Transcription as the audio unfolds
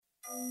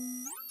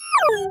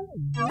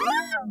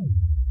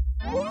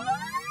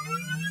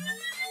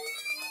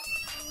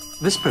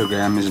This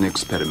program is an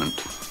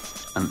experiment,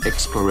 an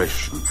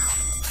exploration.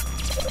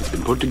 It's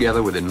been put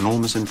together with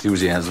enormous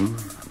enthusiasm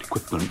and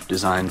equipment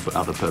designed for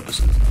other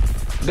purposes.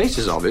 The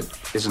basis of it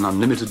is an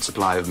unlimited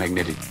supply of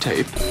magnetic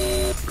tape,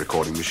 a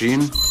recording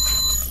machine,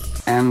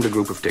 and a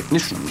group of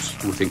technicians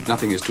who think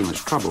nothing is too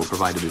much trouble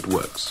provided it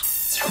works.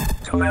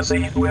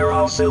 Commencing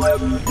Warehouse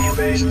 11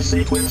 invasion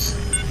sequence.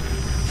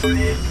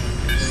 3,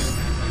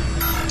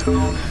 2,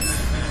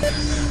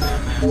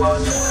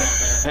 1.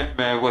 Hit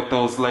me with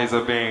those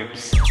laser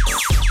beams.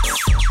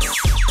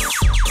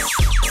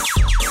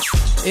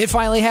 It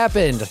finally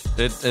happened.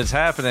 It's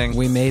happening.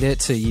 We made it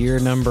to year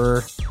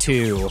number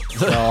 2.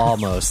 Well,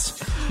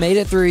 almost. Made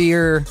it through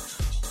year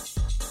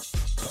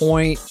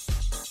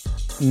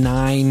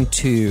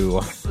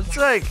 .92. It's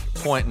like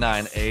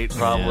 0.98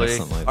 probably. Yeah,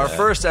 something like Our that.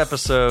 first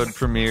episode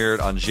premiered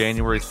on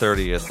January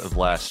 30th of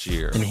last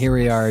year. And here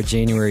we are,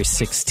 January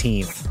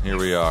 16th Here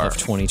we are. of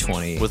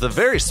 2020. With a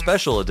very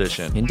special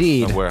edition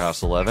Indeed. of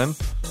Warehouse 11.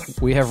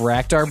 We have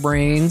racked our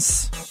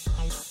brains,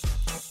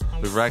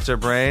 We've racked our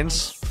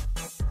brains,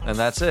 and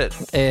that's it.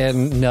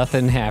 and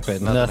nothing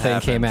happened. Nothing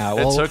happened. came out.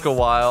 It Well, took a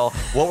while.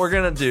 What we're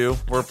going to do,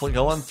 we're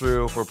going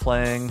through, we're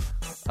playing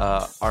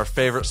our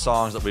favorite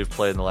songs that we've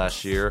played in the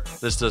last year.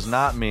 This does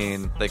not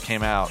mean they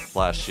came out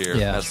last year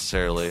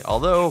necessarily,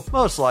 although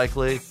most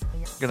likely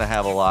going to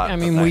have a lot. I of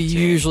mean, that we team.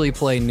 usually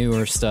play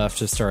newer stuff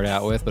to start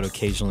out with, but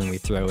occasionally we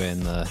throw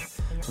in the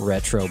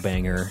retro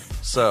banger.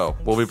 So,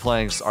 we'll be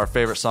playing our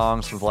favorite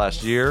songs from the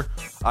last year.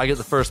 I get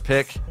the first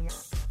pick.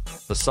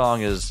 The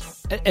song is...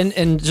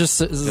 And just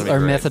be our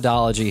great.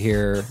 methodology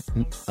here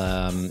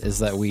is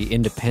that we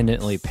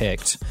independently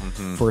picked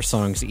Mm-hmm. 4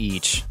 songs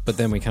each, but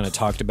then we kind of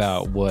talked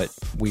about what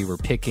we were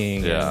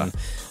picking and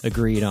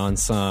agreed on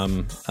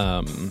some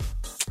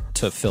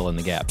to fill in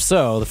the gap.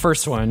 So the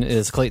first one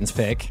is Clayton's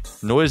pick.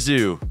 Noise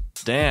You,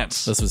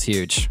 Dance. This was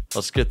huge.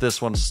 Let's get this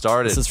one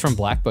started. This is from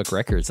Black Book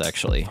Records,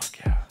 actually.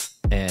 Yeah.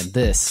 And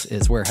this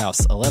is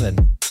Warehouse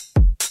 11.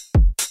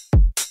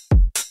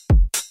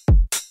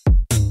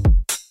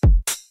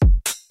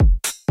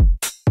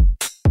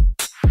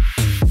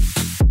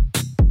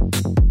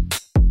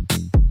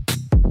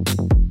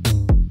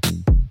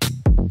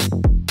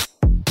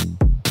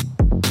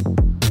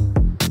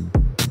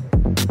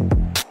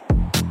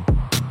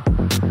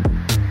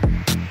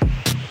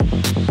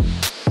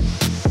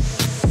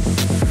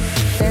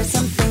 There's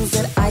some things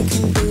that I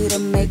can do to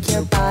make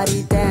your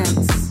body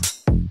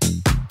dance.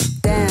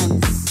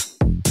 Dance.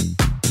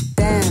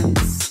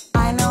 Dance.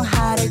 I know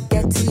how to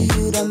get to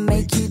you to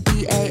make you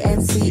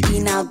D-A-N-C-E.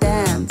 Now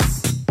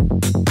dance.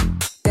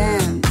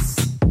 Dance.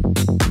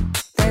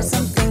 There's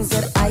some things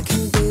that I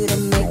can do to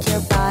make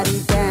your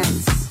body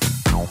dance.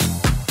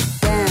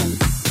 Dance.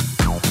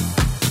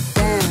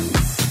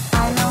 Dance.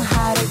 I know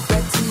how to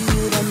get to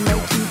you to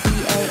make you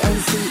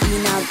D-A-N-C-E.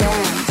 Now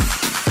dance.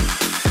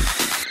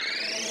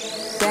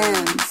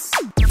 Dance.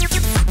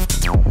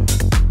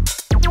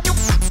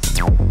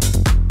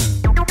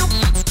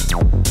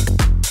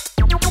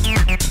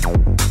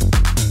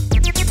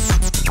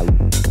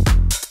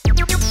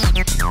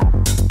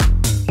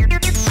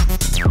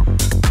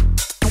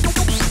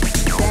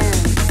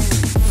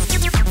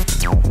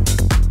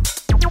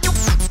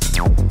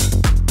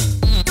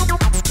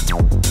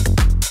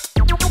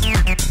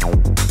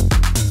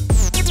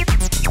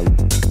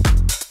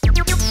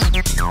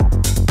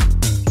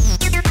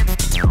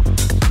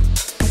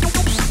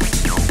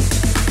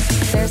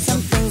 There's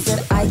some things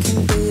that I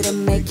can do to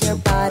make your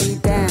body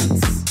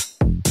dance.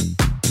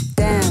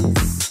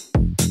 Dance.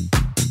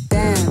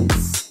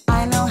 Dance.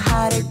 I know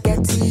how to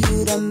get to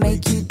you to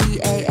make you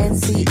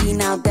D-A-N-C-E.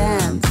 Now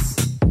dance.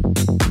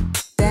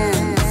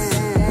 Dance.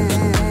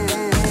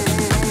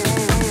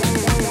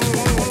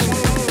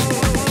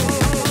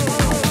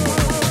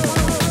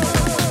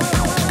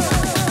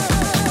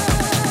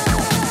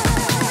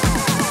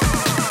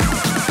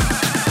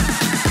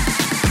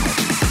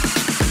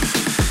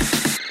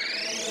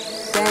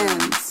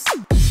 Dance.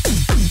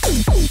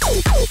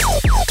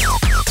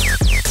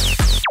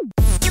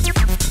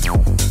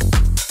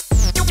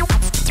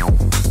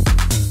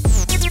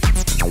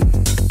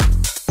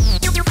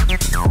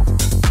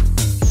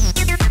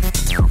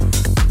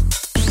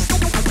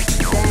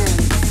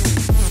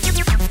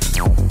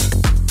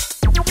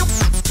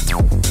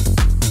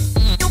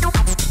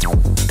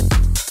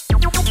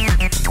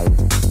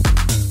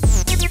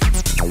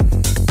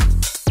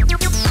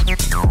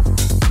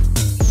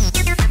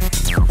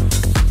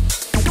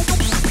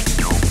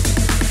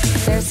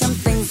 There's some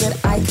things that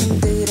I can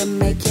do to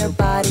make your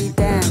body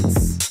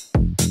dance.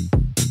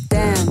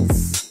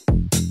 Dance.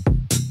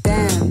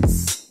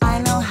 Dance. I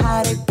know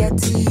how to get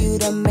to you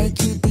to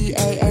make you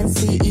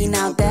D-A-N-C-E.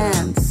 Now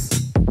dance.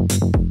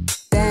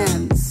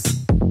 Dance.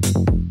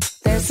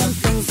 There's some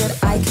things that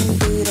I can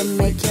do to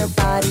make your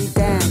body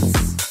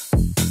dance.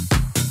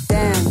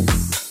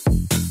 Dance.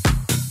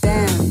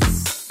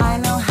 Dance. I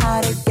know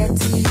how to get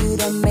to you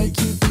to make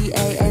you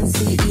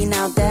D-A-N-C-E.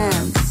 Now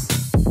dance.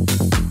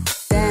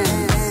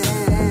 Dance.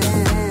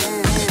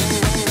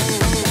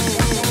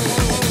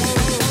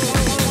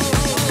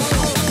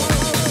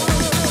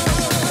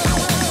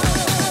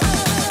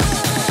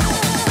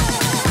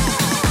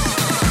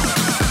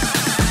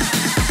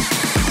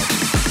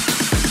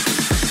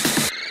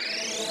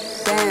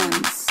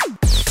 dance.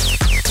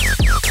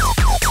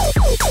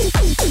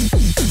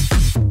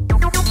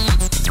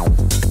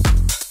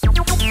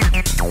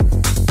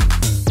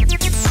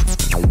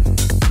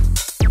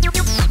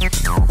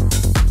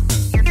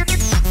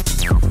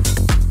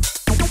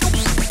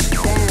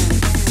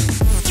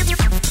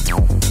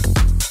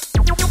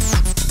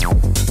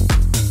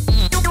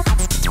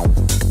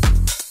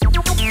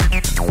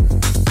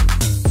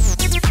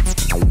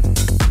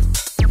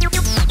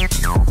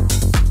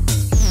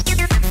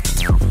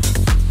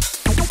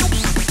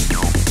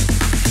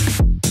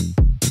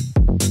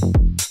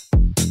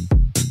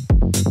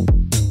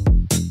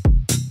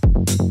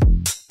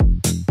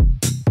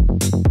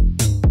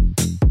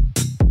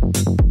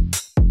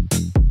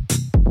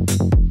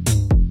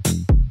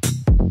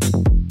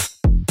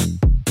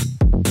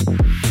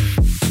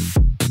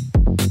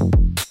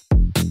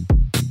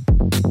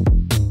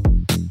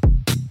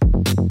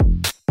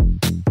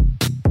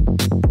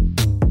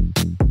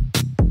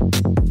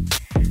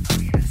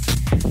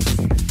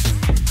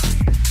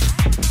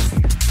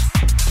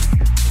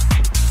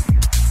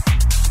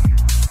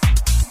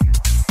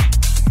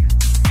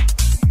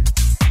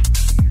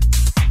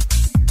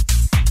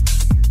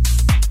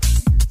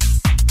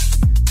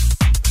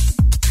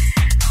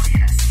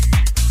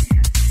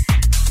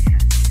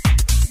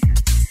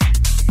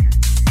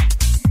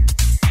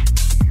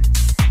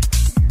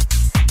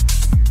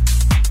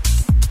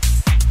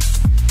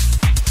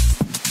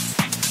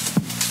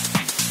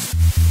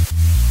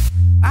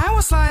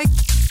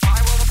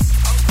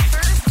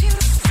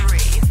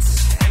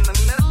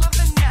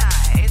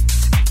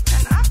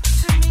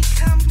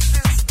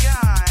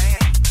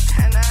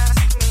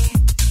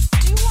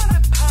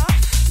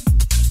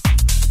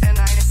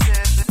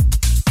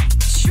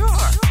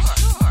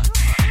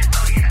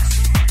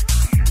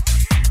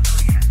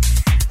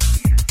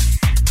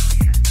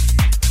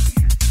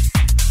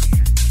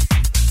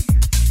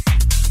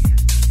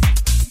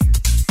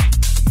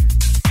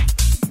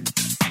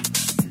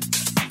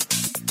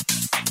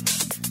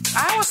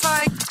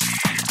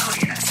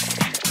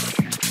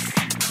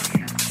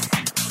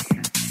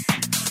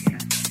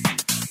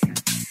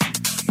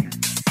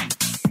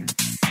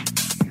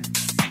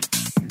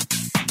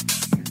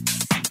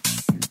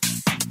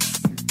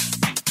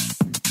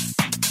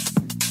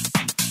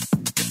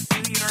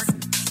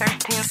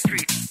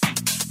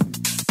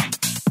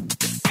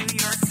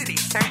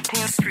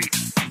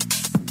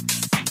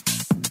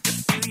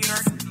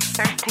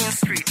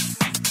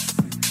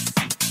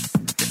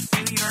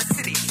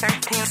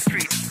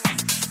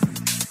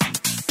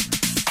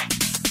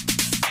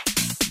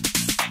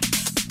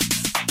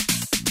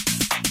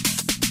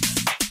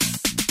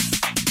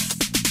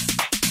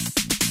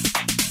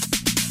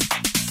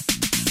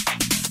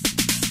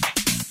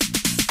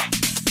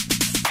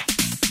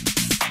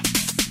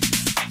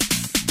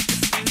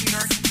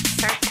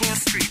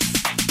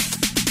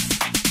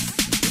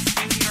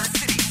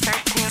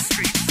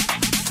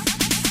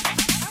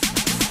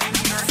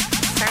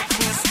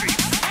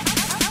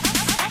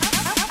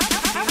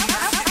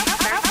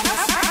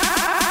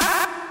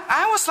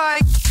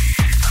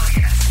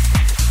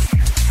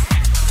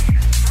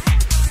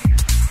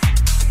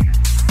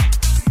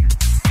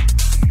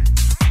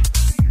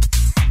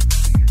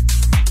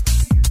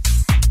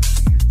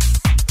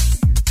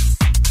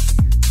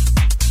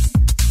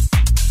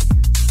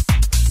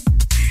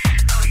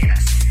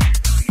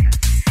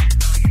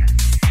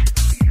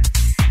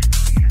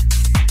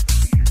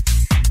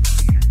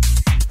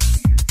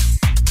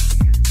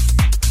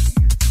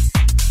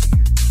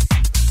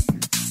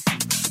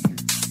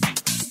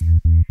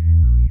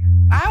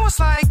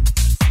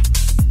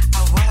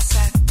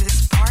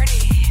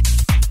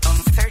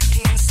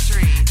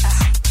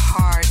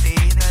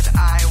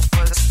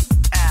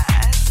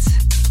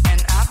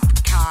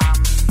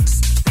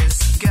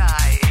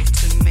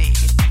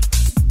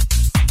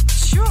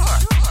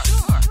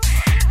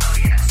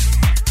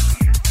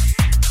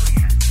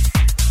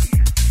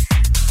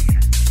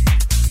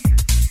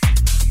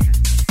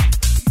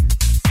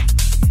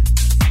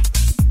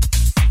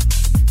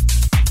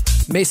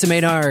 Mason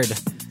Maynard,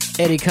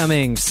 Eddie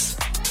Cummings.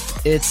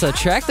 It's a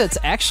track that's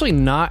actually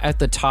not at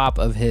the top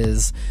of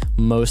his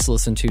most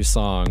listened to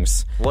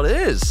songs. What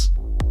is?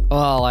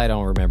 Well, I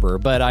don't remember,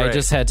 but Great. I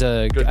just had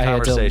to. I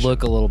had to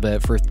look a little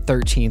bit for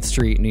 13th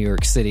Street, New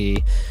York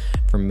City,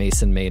 from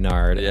Mason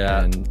Maynard.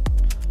 Yeah. And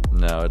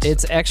no,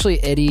 it's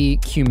actually Eddie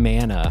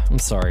Cumana. I'm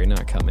sorry,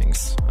 not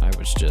Cummings. I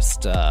was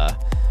just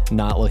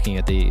not looking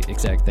at the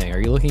exact thing. Are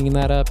you looking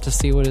that up to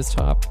see what is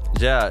top?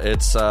 Yeah,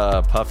 it's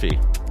Puffy.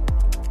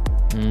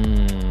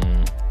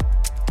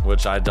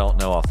 Which I don't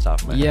know off the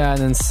top of my head. Yeah, and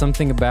then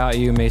Something About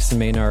You, Mason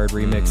Maynard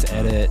remix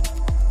edit,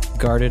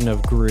 Garden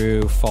of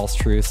Gru, False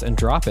Truths, and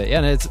Drop It.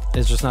 Yeah, and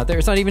it's just not there.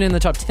 It's not even in the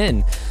top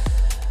 10.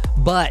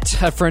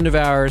 But a friend of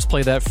ours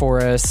played that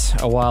for us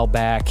a while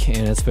back,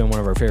 and it's been one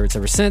of our favorites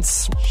ever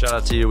since. Shout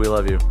out to you. We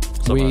love you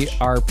so we much.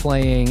 are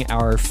playing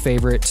our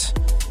favorite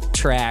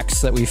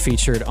tracks that we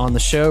featured on the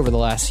show over the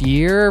last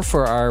year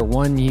for our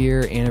 1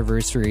 year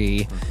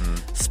anniversary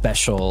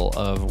special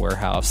of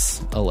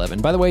Warehouse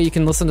 11. By the way, you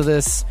can listen to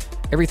this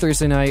every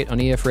Thursday night on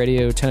EF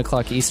Radio, 10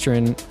 o'clock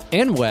Eastern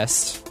and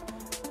West.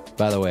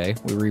 By the way,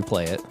 we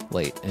replay it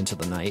late into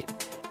the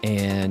night.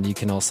 And you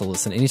can also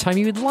listen anytime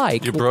you would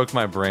like. You broke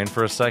my brain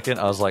for a second.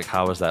 I was like,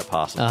 how is that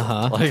possible?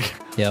 Like,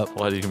 yep.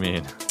 What do you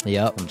mean?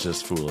 Yep. I'm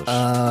just foolish.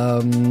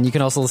 You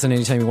can also listen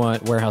anytime you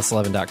want.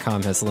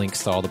 Warehouse11.com has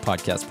links to all the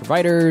podcast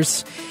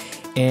providers.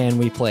 And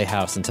we play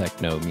house and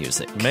techno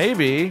music.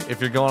 Maybe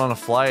if you're going on a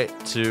flight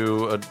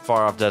to a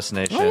far-off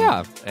destination,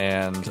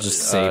 and you could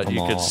just save them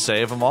all. Could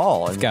save them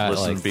all and We've got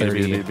listen like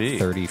to 30,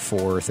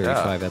 34,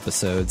 35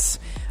 episodes.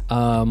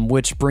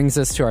 Which brings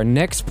us to our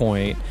next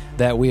point,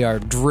 that we are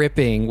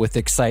dripping with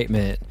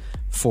excitement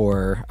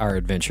for our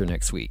adventure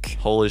next week.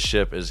 Holy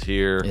Ship is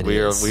here. We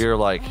are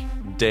like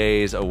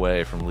days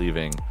away from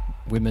leaving.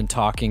 We've been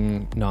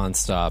talking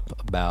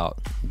nonstop about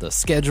the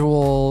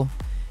schedule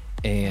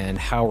and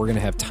how we're going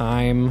to have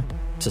time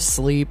to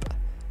sleep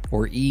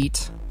or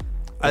eat.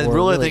 I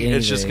really think anything.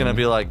 It's just going to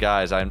be like,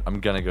 guys, I'm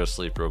going to go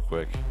sleep real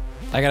quick.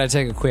 I got to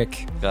take a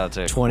quick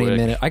 20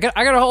 minute. I got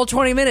a whole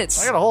 20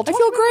 minutes. I got a whole 20 I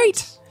feel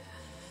minutes. Great.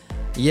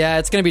 Yeah,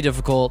 it's going to be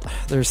difficult.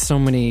 There's so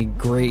many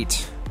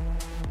great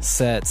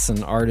sets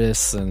and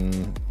artists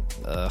and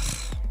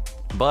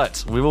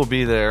but we will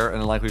be there,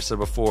 and like we said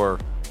before,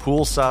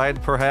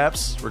 poolside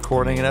perhaps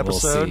recording an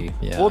episode. We'll see.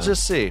 Yeah. We'll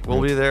just see.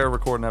 We'll be there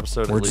recording an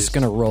episode. We're just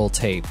going to roll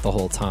tape the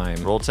whole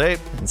time. Roll tape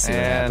and see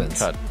what happens.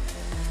 Cut.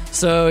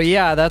 So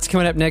yeah, that's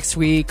coming up next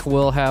week.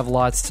 We'll have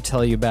lots to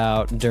tell you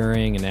about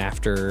during and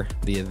after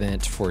the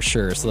event for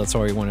sure. So that's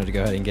why we wanted to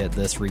go ahead and get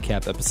this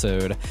recap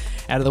episode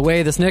out of the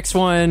way. This next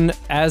one,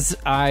 as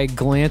I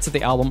glance at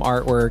the album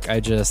artwork, I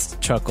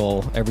just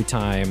chuckle every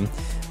time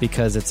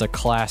because it's a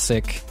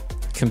classic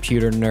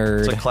computer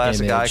nerd. It's a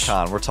classic image.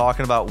 Icon. We're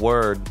talking about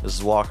Word. This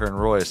is Walker and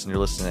Royce, and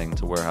you're listening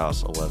to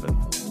Warehouse 11.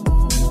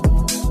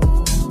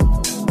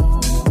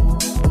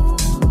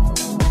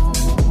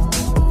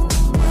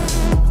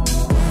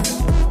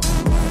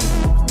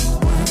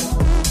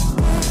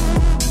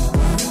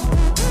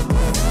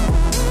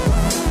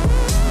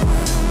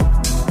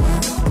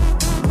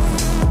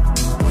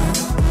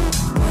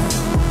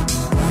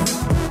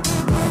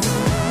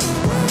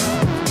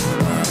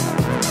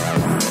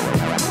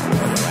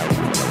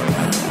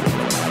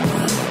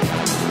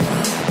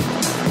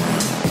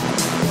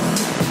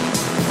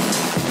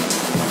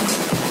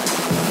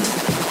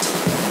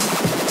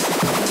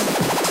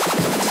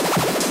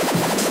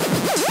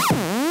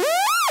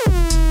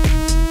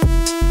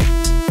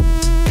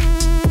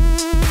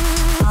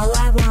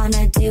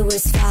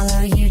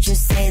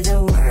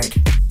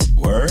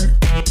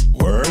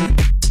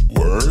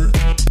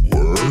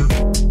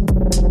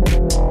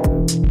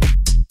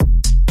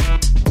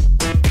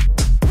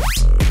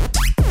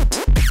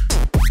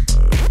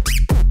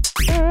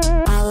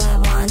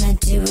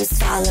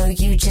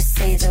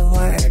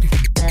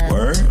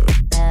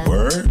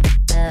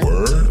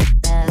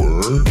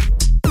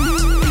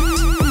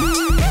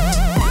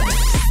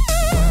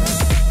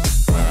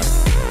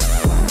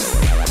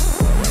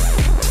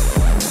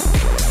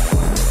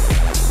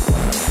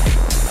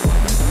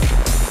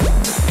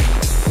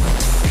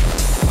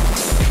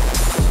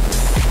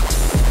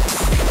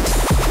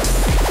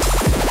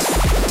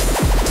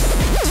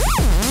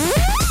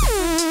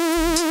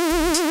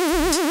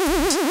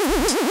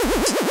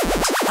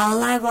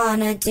 All I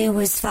wanna do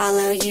is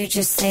follow you,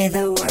 just say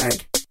the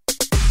word.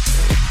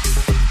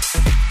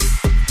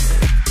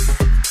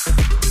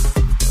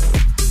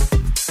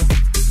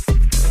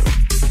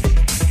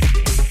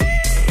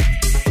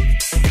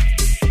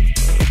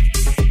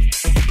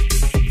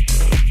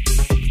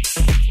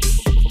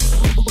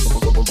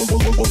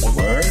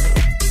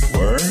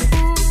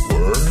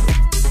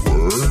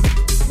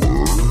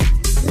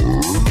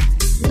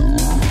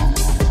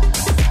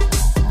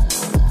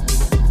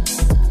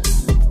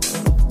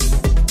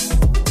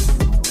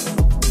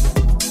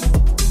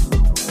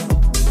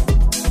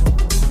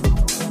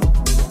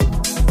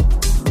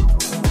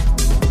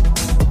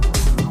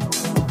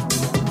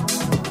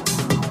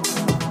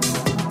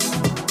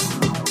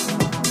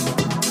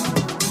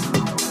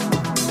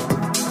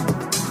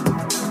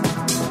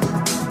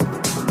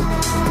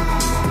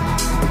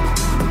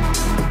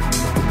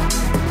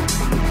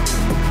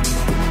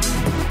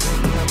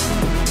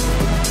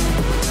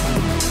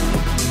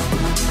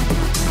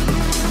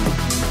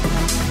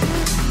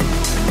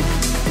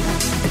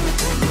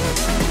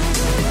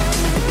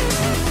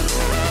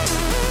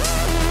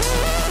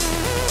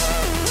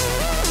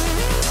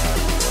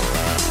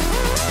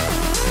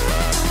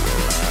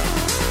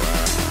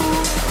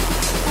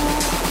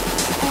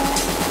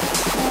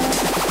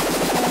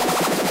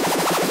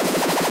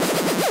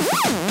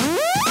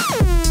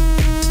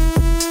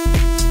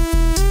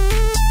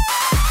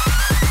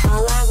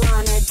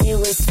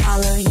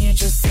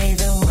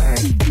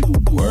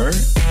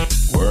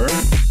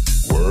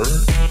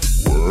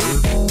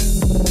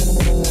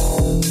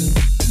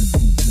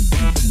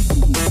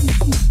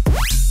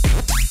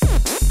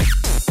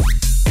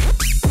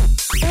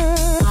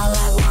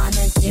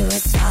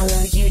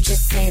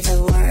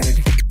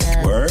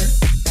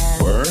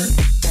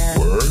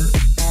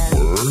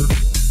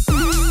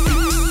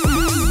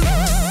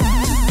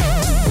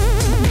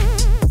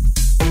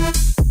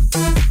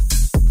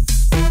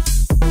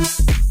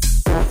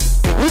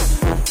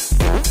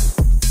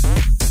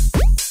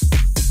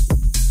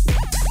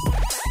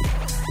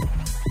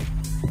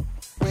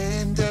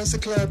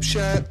 club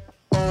shirt.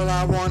 All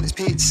I want is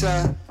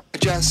pizza. I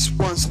just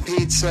want some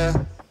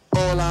pizza.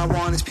 All I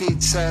want is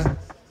pizza.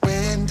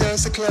 When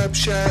does the club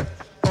shut?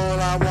 All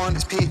I want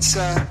is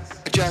pizza.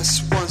 I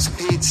just want some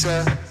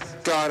pizza.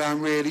 God,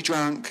 I'm really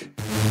drunk.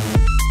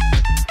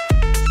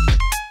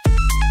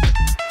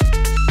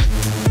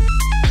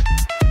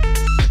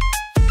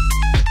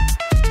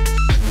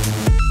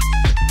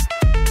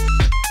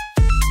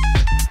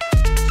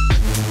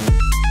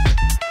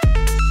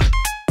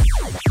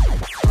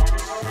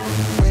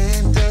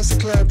 When does the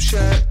club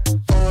shut?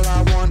 All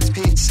I want is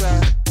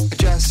pizza. I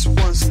just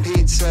want some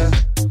pizza.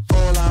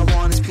 All I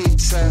want is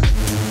pizza.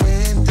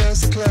 When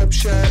does the club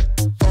shut?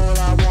 All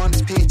I want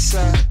is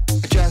pizza.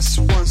 I just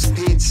want some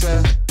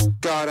pizza.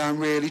 God, I'm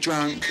really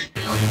drunk.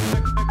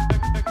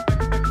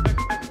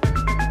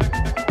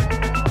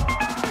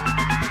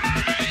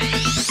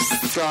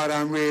 God,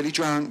 I'm really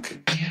drunk.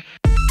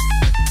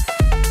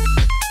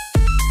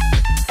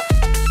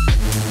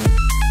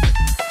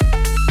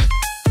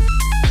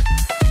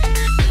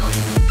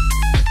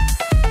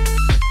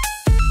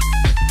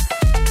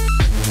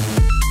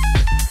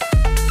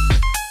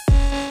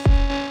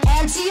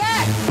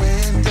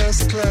 When does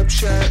the club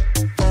shut?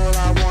 All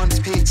I want is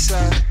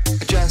pizza.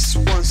 I just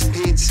want some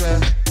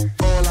pizza.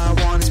 All I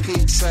want is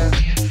pizza.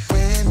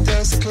 When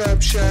does the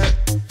club shut?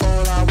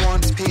 All I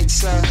want is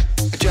pizza.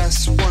 I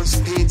just want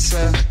some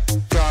pizza.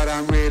 God,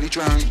 I'm really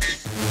drunk.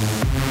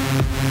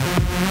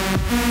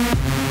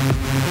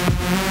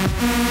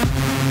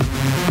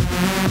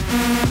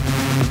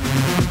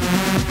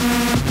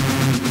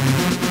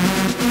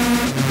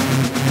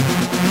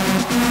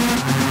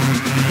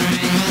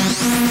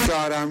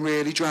 God, I'm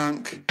really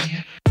drunk.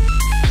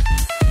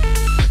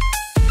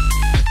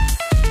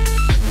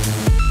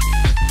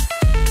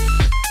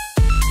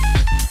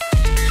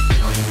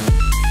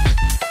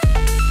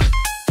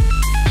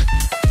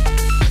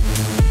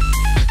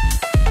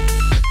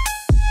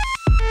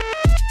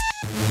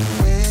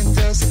 When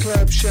does the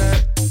club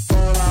shut?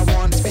 All I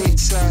want is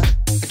pizza.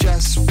 I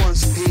just want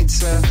some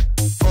pizza.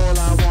 All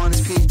I want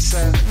is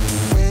pizza.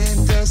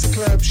 When does the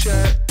club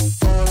shut?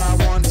 All I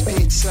want is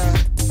pizza.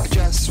 I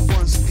just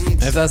want some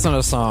pizza. If that's not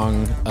a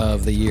song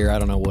of the year, I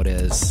don't know what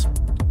is.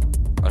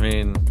 I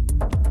mean,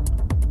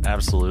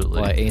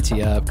 absolutely. Like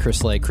Ante Up,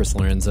 Chris Lake, Chris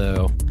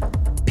Lorenzo.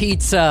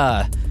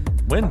 Pizza!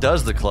 When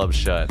does the club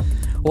shut?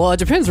 Well, it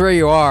depends where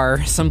you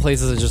are. Some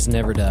places it just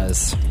never does.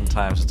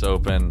 Sometimes it's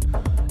open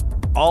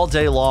all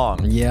day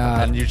long.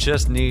 Yeah. And you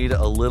just need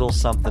a little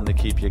something to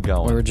keep you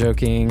going. We were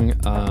joking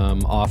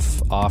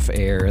off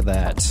air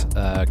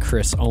that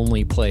Chris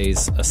only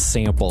plays a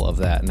sample of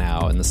that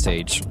now in the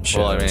stage shows.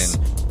 Well, I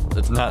mean,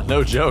 it's not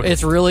no joke.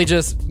 It's really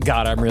just,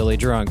 God, I'm really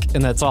drunk,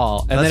 and that's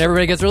all. And then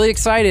everybody gets really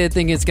excited,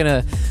 thinking it's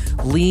going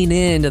to lean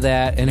into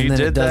that, and then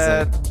it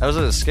doesn't. That was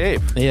an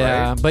Escape.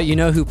 Yeah, right? But you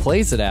know who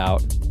plays it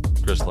out?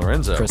 Chris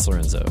Lorenzo. Chris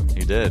Lorenzo.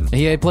 He did.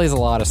 He plays a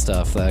lot of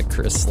stuff that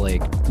Chris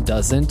Lake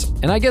doesn't,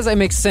 and I guess that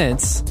makes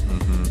sense.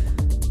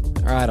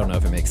 Mm-hmm. Or I don't know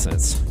if it makes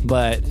sense,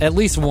 but at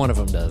least one of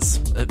them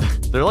does.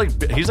 They're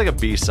like, he's like a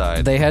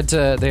B-side. They had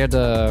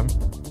to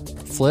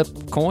flip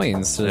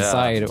coins to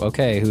decide,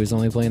 okay, who's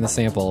only playing the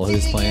sample,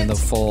 who's playing the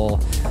full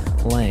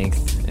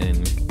length,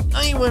 and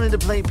I wanted to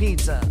play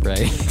pizza.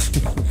 Right.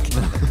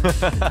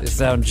 They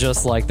sound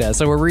just like that.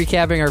 So we're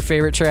recapping our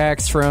favorite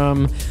tracks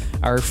from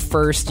our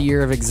first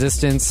year of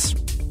existence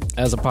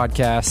as a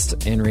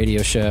podcast and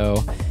radio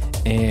show,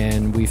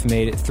 and we've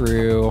made it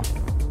through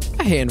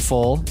a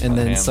handful and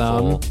then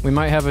some. We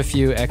might have a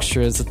few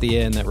extras at the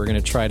end that we're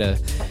going to try to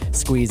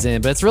squeeze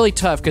in, but it's really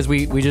tough because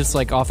we just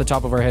like off the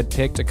top of our head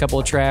picked a couple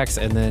of tracks,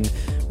 and then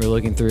we're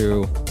looking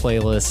through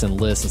playlists and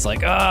lists. It's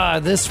like,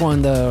 this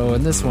one though,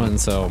 and this one.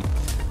 So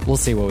we'll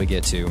see what we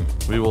get to.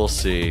 We will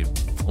see.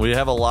 We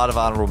have a lot of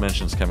honorable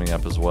mentions coming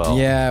up as well.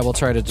 Yeah, we'll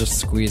try to just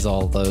squeeze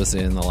all those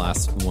in, the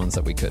last ones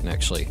that we couldn't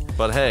actually.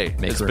 But hey,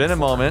 it's been a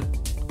moment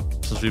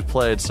since we've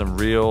played some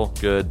real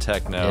good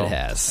techno. It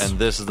has. And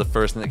this is the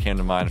first thing that came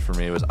to mind for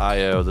me. It was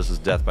I.O. This is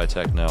Death by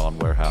Techno on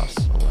Warehouse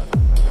 11.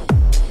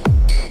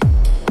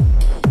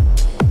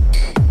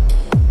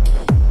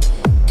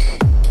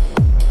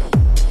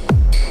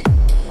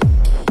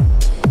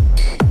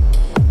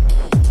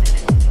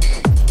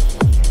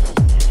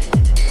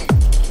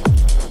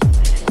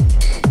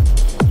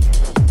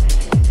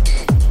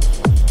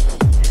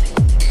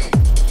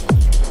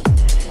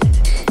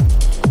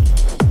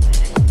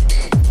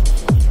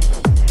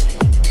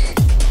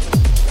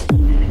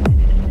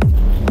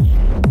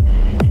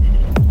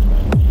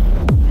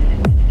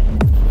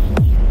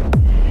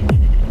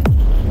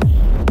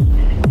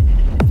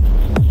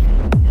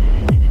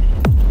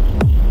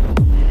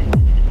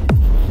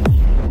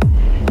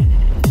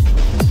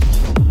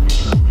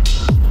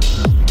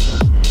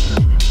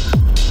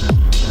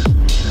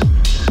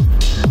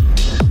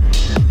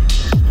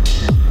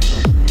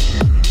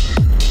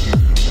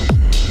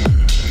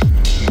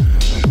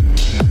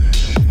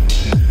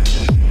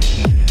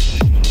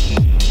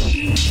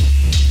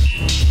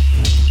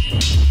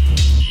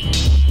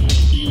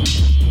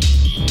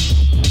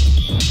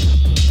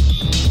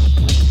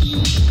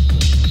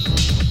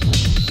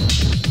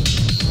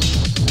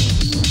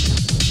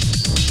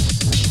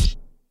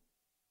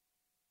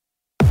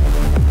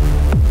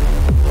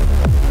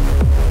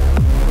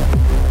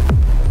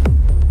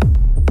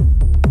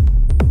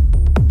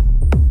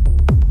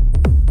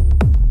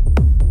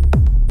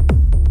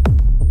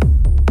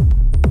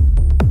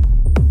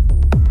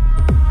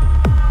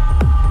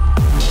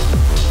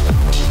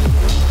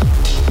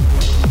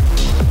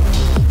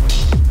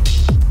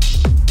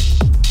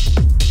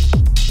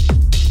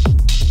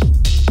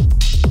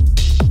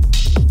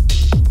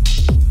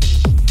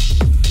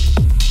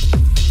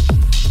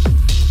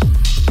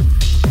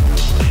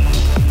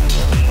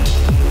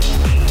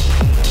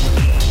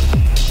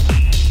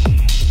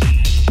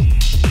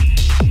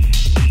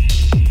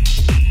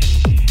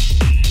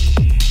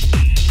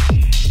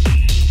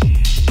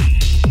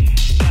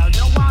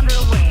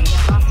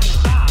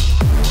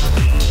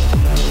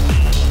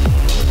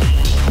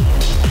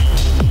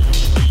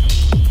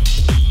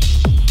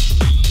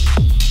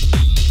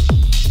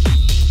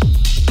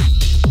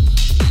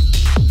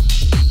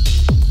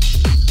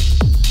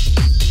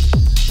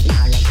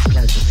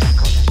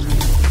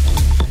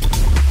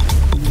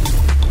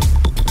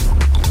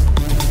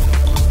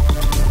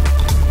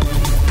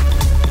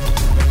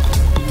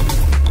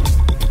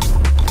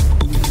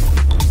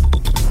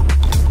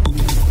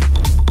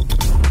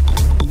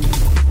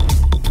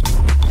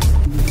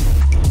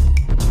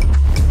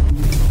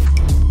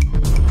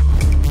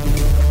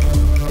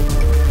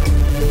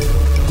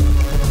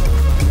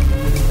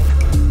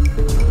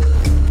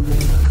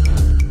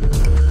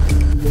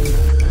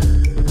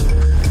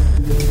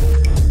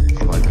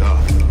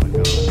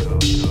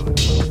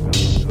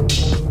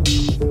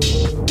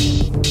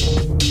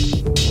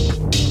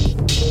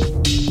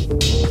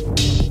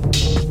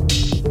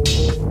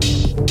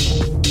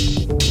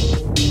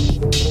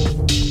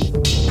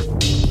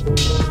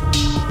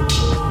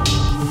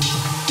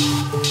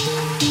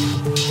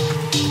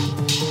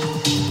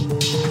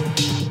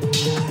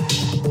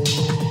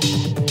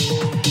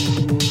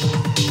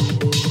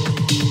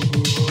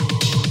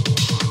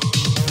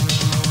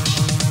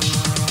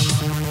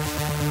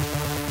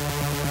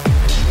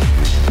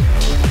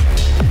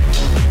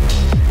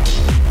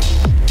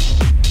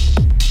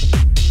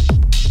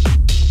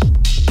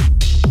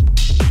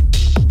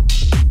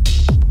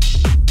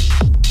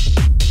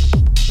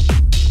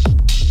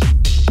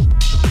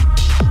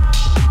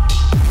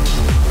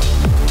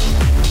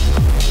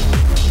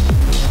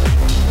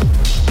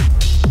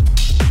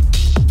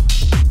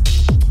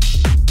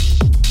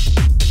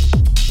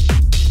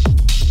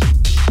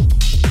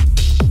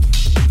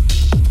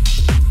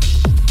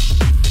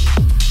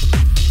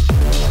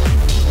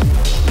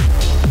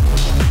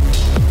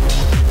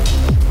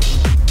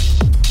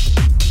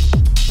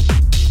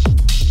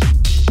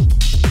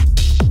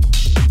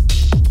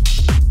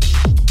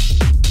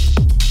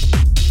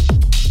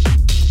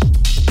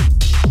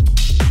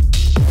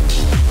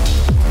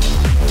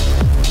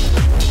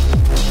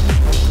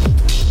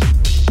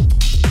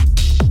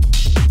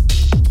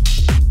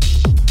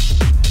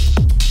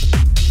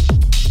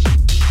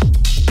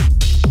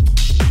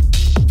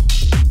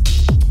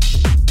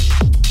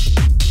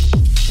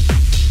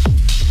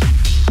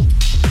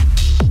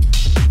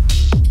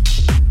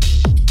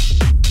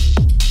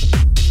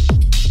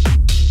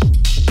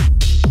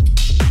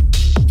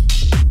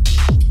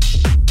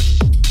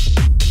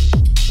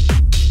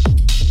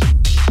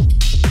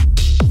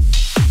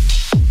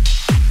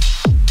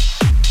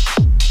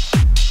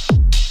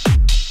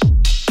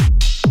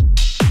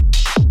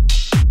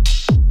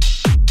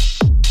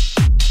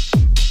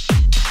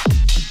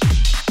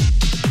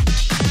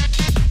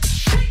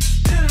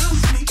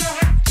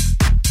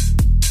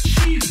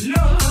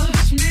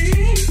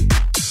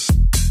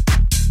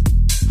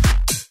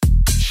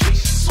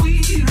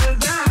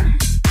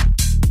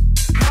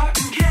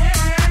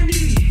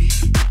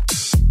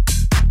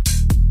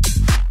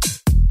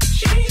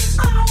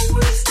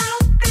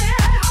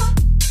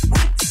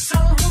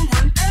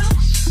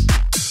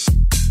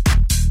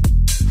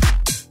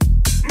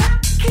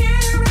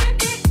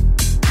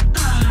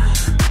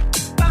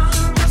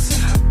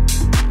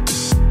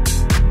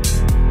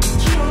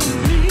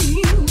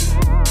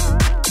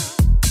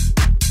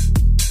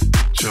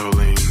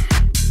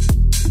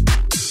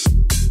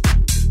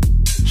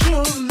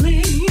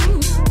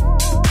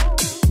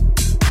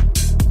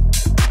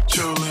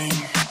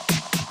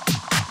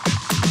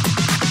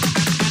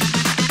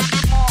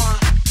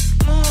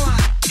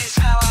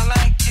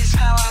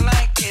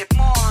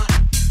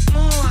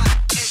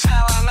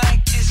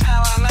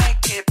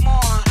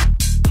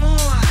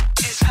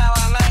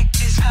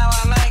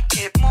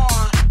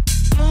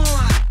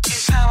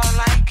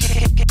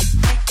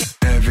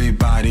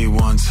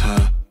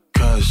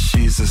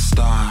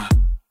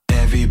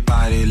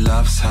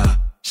 loves her.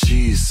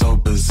 She's so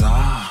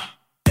bizarre.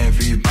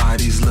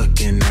 Everybody's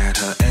looking at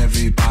her.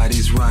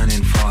 Everybody's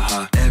running for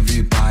her.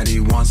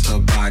 Everybody wants her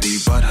body,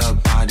 but her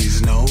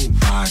body's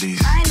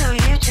nobody's. I know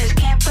you just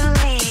can't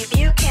believe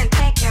you can't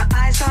take your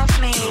eyes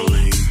off me.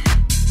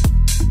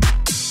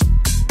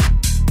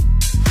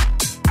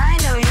 I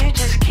know you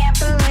just can't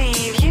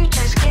believe you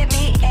just give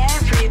me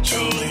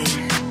everything.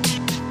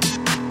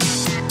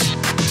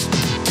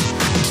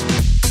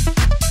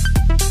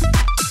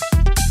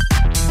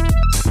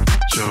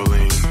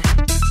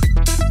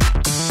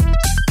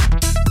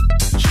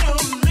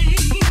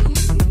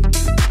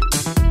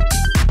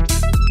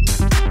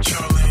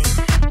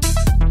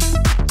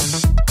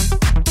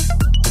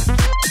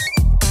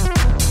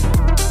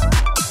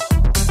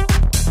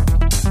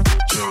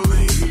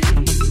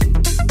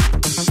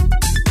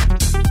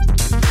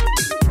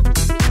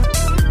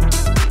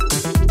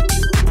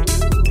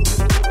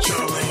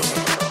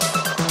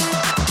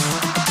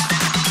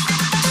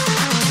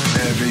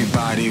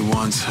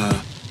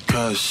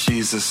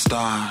 She's a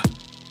star.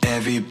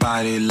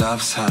 Everybody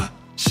loves her.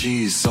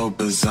 She's so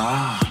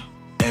bizarre.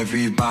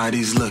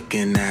 Everybody's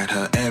looking at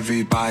her.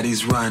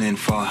 Everybody's running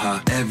for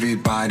her.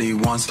 Everybody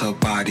wants her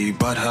body,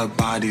 but her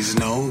body's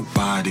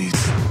nobody's.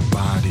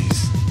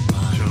 Bodies.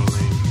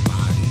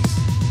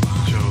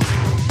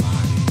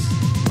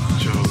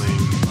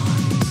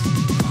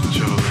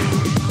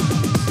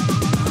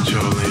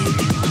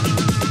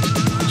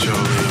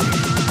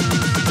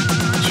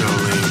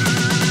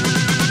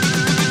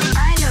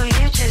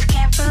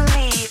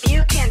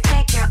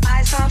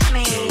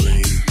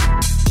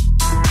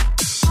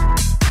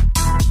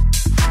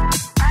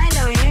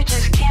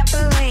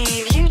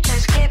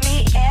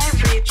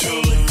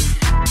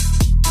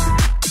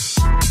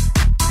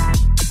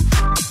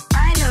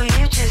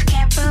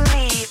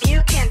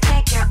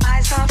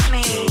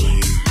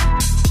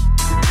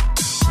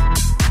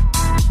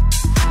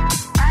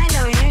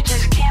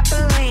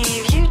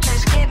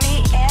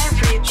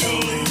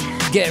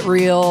 Get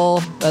Real,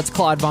 that's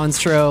Claude Von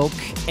Stroke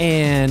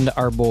and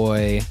our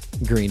boy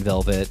Green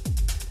Velvet,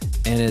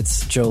 and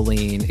it's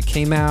Jolene. It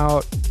came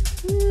out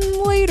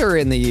later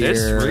in the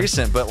year. It's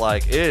recent, but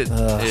like it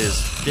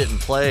is getting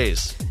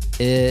plays.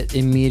 It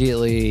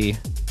immediately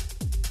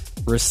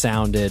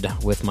resounded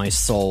with my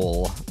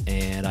soul,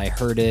 and I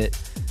heard it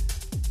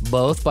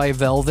both by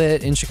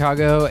Velvet in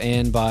Chicago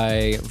and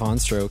by Von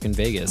Stroke in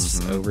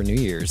Vegas over New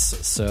Year's.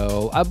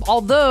 So,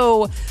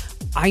 although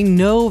I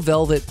know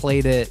Velvet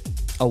played it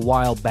a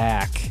while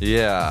back.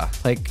 Yeah.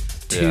 Like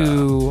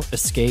 2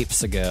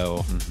 escapes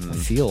ago, I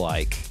feel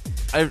like.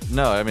 I'm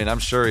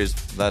sure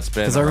that's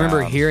been because I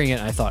remember hearing it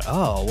and I thought,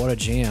 oh, what a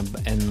jam.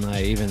 And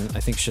I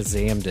think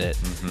Shazammed it.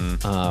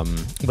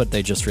 But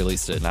they just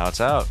released it. Now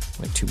it's out.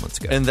 Like 2 months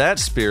ago. In that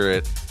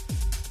spirit,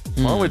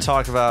 why don't we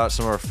talk about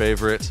some of our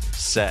favorite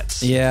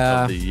sets of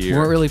the year? We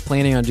weren't really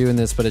planning on doing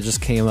this, but it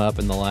just came up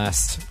in the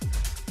last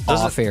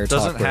off-air talk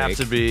Doesn't have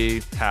to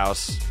be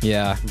house.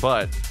 Yeah.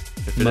 But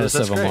if it most is,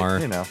 that's of them great, are.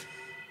 You know.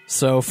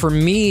 So for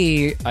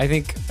me, I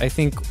think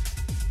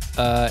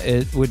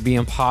it would be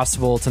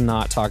impossible to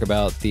not talk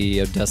about the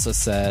Odessa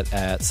set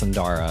at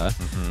Sundara,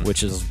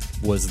 which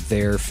was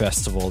their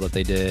festival that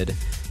they did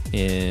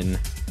in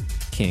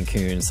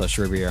Cancun /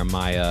 Riviera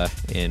Maya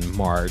in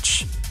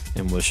March,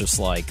 and was just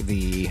like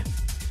the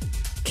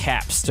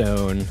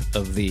capstone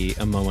of the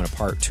A Moment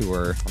Apart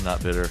tour. I'm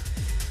not bitter.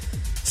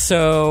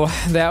 So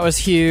that was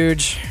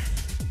huge.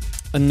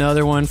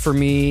 Another one for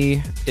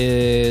me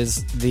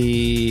is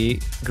the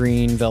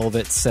Green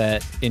Velvet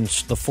set, in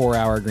the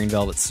 4-hour Green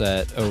Velvet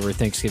set over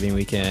Thanksgiving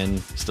weekend.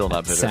 Still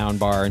not bitter.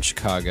 Soundbar in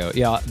Chicago.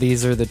 Yeah,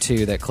 these are the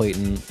 2 that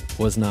Clayton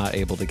was not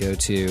able to go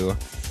to.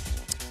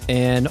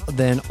 And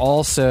then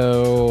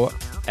also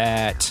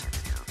at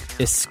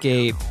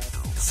Escape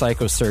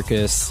Psycho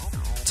Circus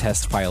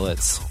Test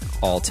Pilots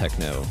all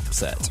techno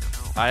set.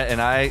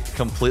 I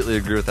completely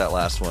agree with that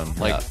last one.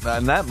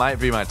 And that might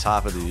be my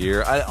top of the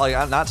year.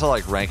 I'm not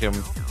to rank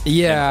him.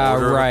 Yeah, in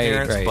order right, of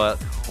appearance, right.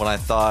 But when I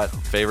thought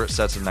favorite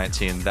sets of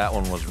 19, that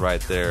one was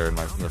right there in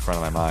the front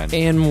of my mind.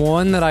 And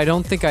one that I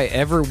don't think I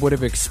ever would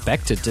have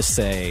expected to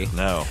say.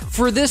 No.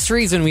 For this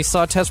reason, we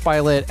saw Test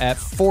Pilot at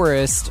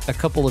Forest a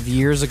couple of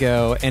years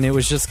ago, and it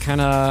was just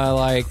kind of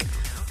like,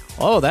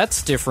 oh,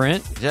 that's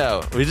different.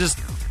 Yeah,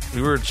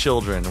 we were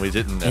children. We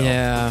didn't know.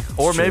 Yeah.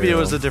 Or maybe true. it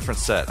was a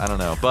different set. I don't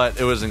know. But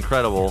it was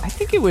incredible. I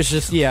think it was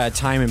just,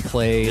 time and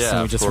place. Yeah,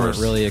 and we just weren't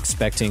course. really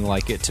expecting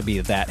it to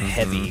be that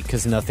heavy,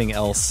 because nothing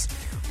else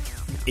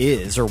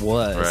is or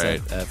was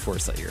at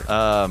Forest that year.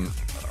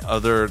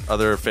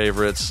 Other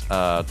favorites,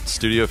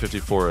 Studio 50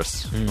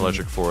 Forest,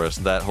 Electric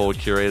Forest. That whole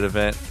Curate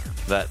event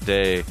that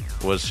day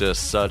was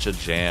just such a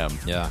jam.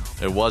 Yeah.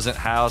 It wasn't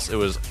house. It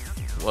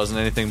wasn't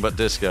anything but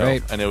disco.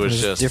 Right. And it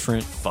was just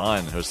different.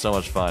 Fun. It was so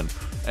much fun.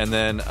 And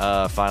then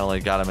finally,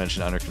 gotta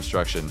mention Under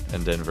Construction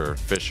in Denver,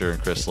 Fisher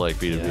and Chris Lake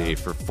B2B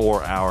for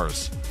 4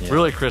 hours. Yeah.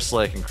 Really, Chris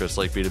Lake and Chris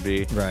Lake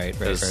B2B. Right.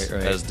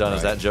 As done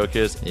as that joke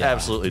is,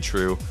 absolutely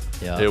true.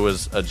 Yeah. It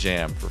was a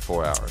jam for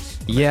 4 hours.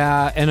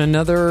 Yeah, and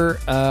another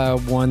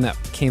one that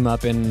came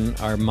up in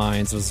our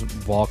minds was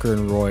Walker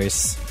and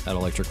Royce at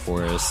Electric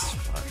Forest.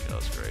 Fuck, that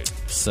was great.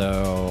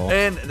 So,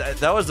 and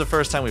that was the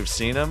first time we've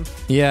seen him.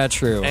 Yeah,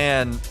 true.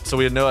 And so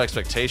we had no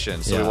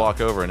expectations. So we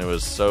walk over, and it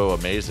was so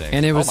amazing.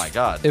 And it was, oh my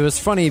god, it was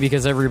funny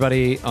because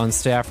everybody on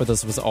staff with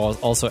us was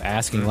also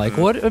asking, like,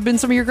 what have been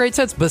some of your great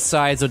sets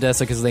besides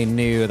Odessa, because they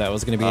knew that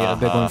was going to be a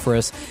big one for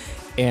us.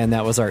 And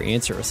that was our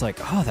answer. It was like,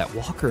 oh, that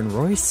Walker and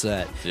Royce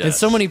set. Yes. And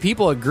so many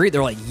people agreed.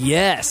 They're like,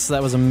 yes,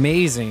 that was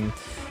amazing.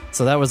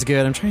 So that was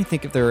good. I'm trying to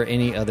think if there were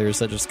any others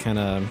that just kind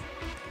of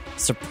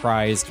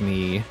surprised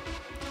me.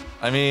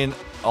 I mean,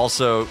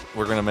 also,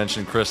 we're going to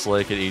mention Chris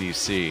Lake at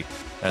EDC.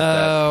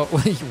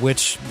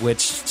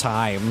 Which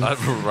time?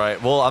 Right.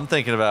 Well, I'm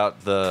thinking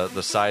about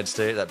the side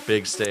stage, that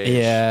big stage.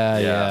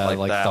 Yeah.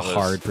 Like that the was,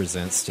 Hard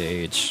Present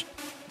stage.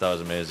 That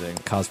was amazing.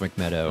 Cosmic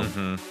Meadow.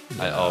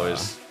 I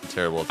always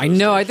terrible. I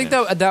know. I think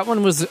that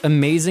one was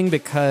amazing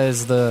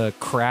because the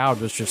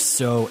crowd was just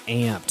so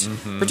amped.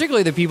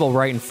 Particularly the people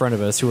right in front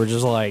of us who were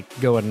just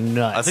like going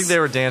nuts. I think they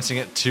were dancing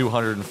at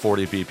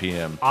 240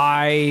 BPM.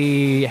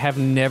 I have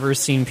never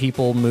seen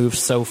people move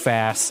so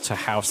fast to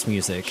house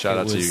music. Shout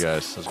out to you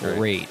guys. That's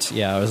great.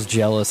 Yeah, I was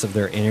jealous of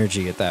their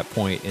energy at that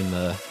point in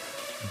the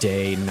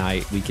day,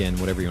 night, weekend,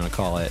 whatever you want to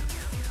call it.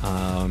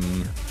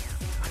 I'm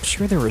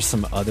sure there were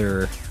some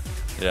other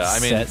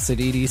sets at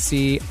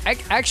EDC.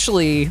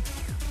 Actually,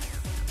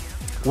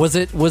 was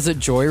it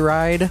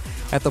Joyride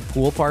at the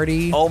pool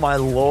party? Oh my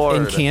lord!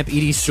 In Camp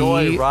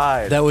EDC,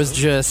 Joyride. That was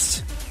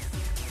just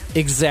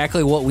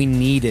exactly what we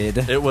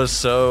needed. It was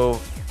so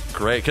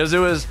great because it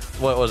was,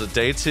 what was it,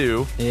 day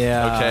 2?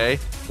 Yeah. Okay.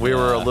 We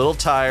were a little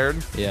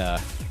tired. Yeah.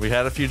 We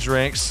had a few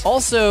drinks.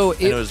 Also,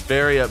 it was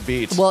very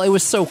upbeat. Well, it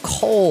was so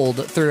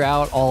cold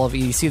throughout all of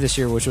EDC this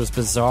year, which was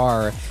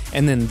bizarre.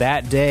 And then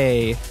that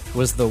day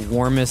was the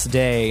warmest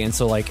day, and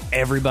so like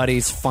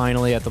everybody's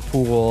finally at the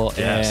pool,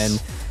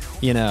 and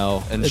you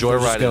know, and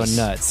Joyride going is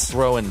nuts,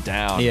 throwing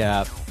down.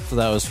 Yeah, so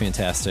that was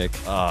fantastic.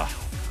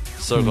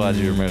 So glad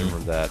you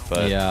remembered that.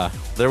 But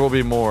there will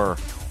be more.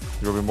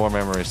 There will be more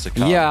memories to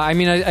come. Yeah, I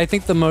mean, I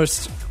think the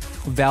most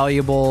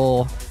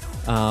valuable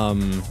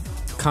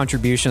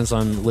contributions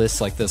on lists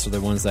like this are the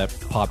ones that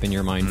pop in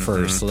your mind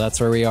first. So that's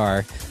where we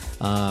are.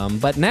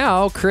 But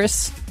now,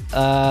 Chris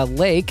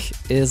Lake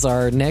is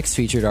our next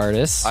featured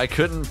artist. I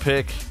couldn't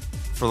pick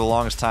for the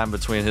longest time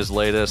between his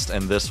latest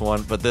and this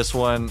one, but this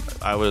one,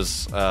 I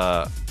was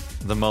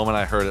the moment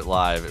I heard it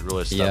live, it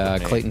really stuck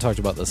with me. Clayton talked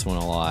about this one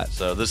a lot.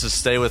 So this is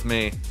Stay With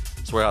Me.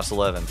 It's Warehouse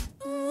 11.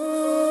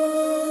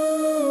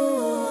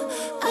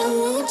 I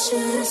want you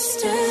to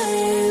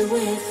stay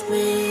with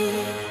me.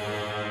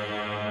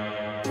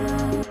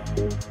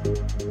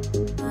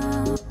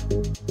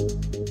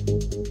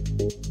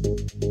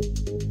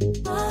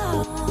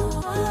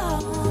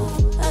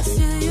 I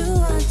feel you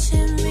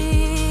watching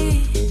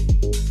me.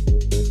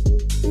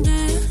 Do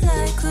you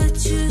like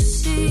what you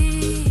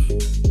see?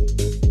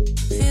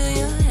 Feel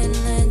your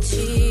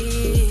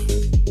energy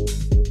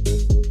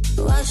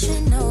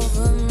washing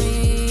over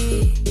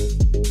me.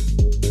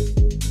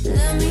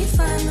 Let me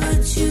find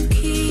what you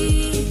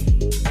keep,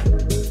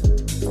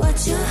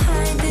 what you're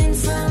hiding.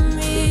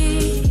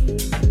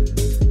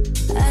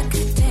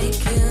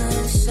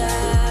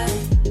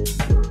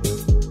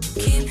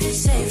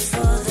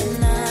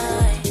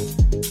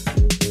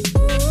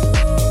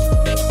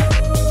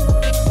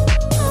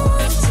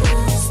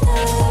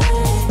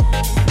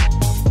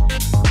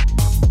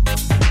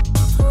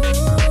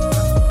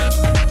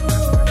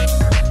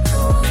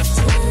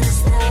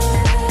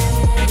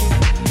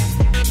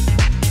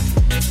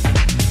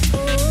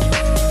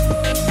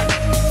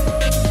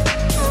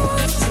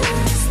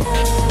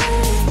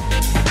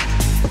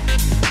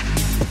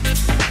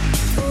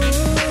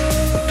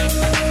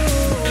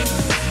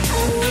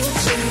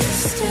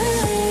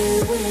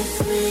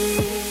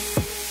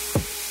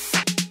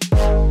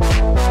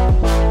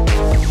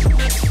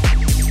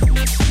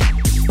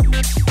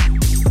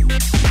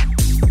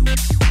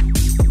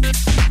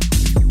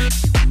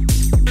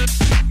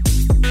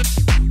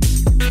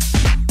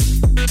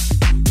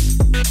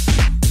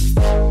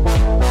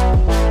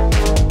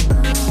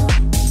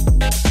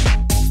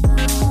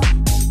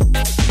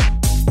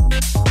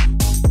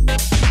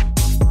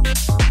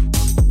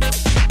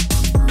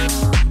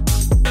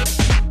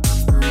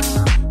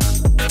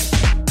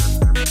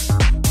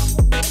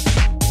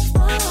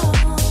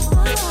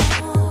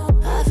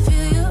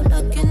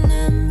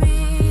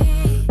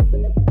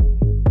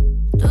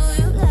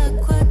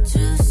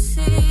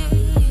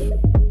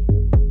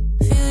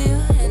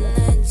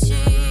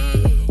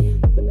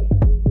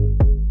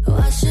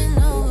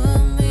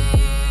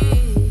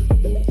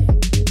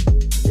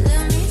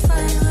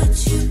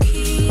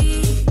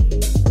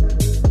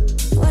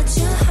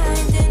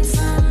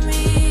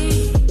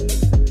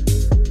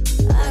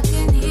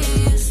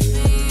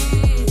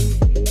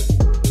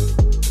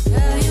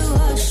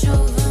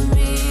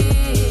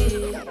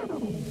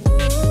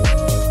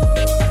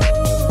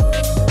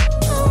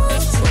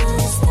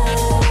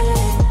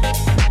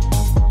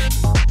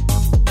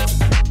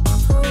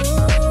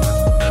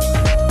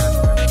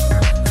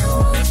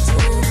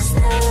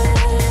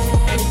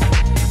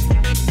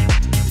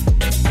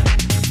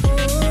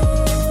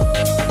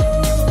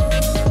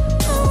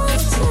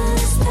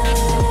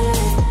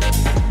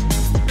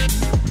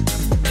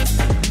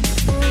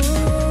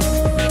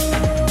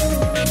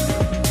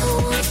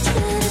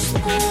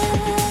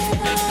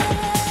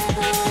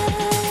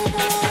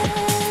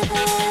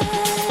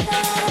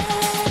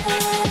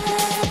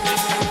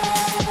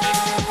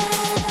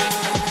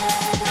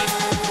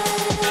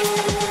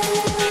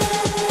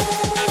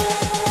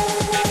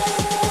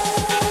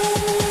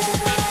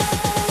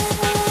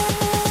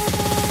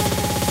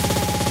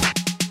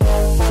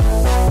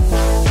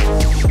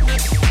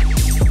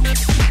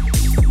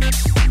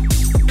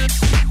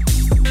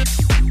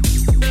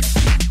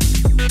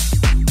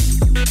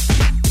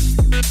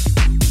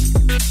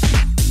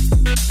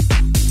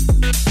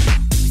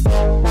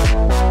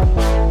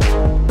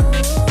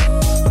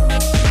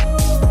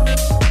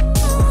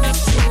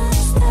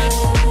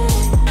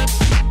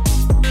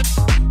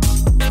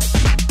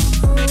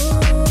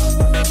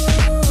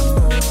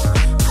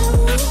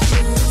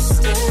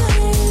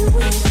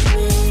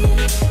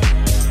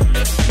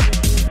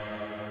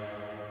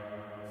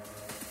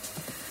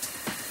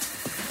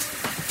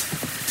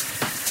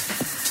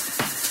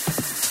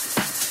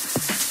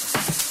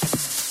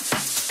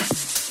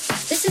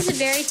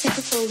 very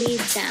typical lead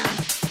sound.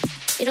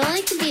 It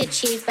only can be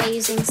achieved by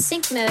using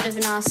sync mode of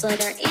an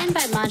oscillator and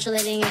by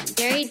modulating it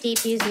very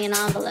deep using an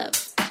envelope.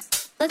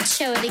 Let's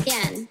show it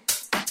again.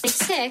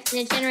 It's 6,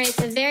 and it generates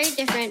a very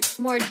different,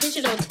 more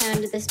digital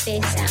tone to this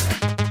bass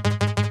sound.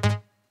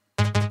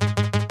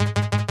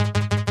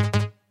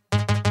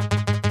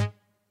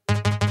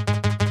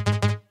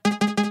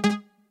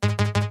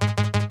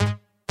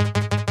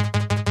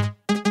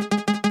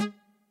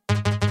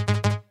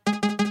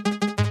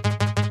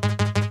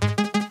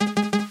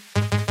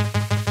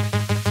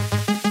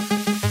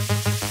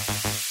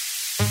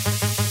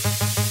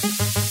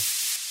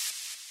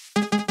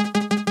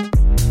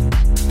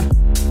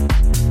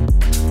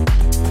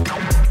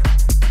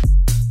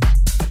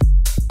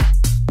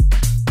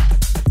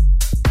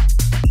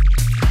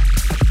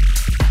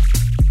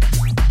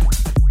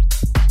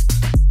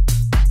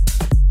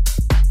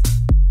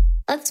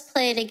 Let's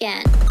play it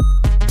again.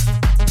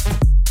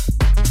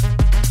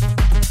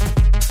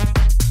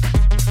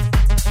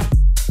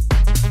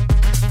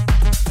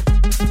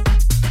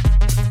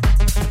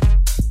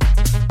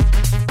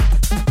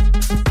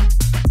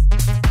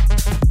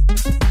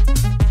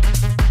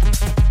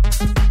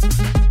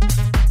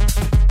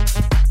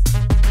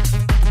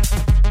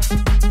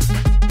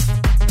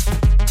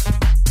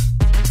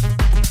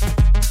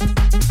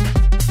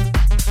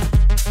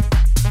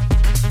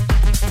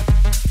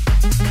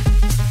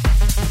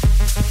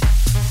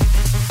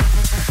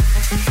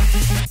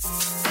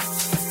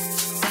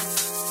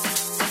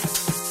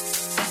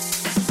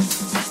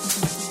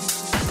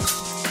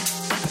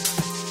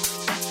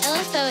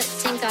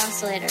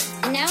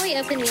 And now we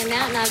open the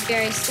amount knob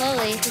very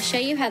slowly to show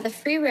you how the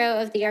free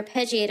row of the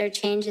arpeggiator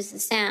changes the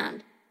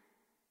sound.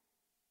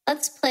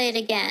 Let's play it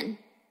again.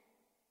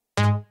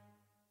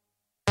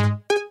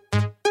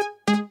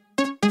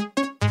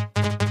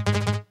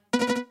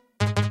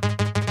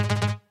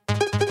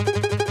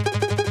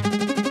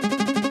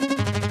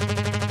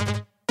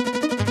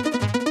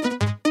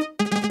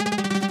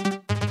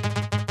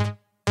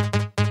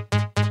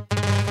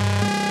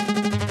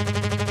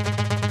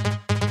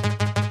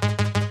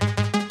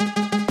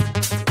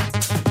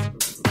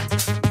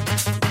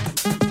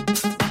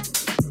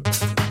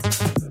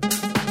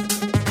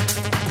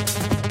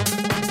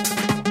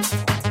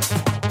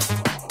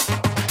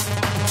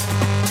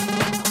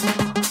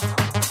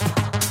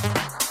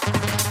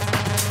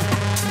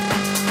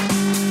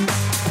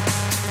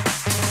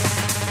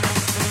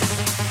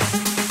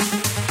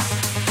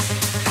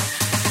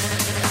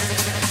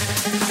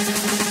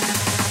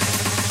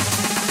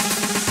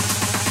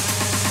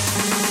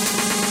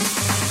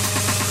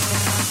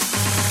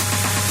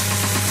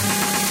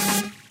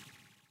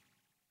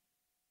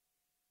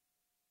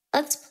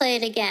 Let's play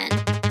it again.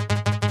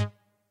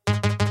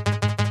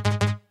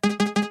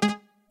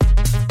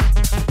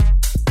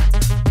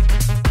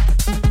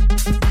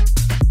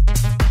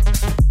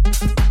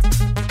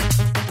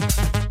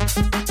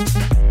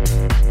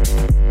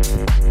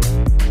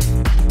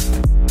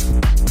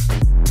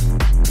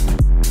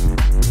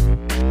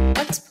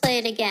 Let's play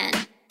it again.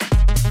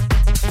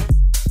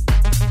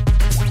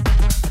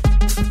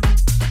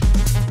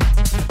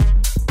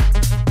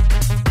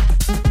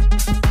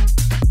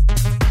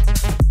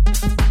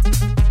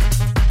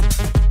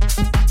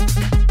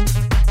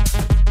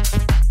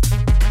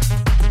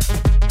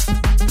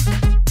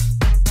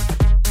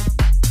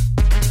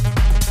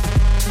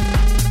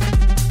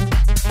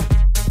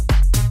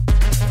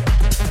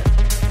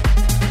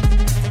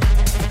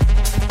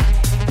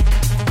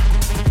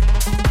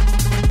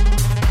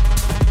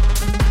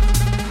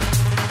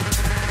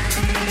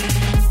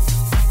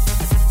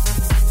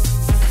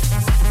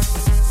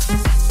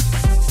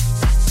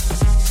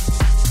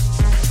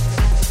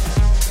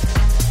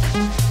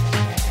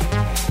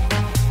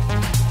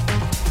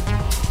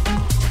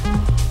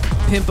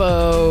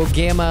 Pimpo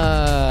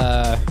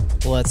Gamma.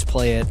 Let's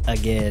play it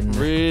again.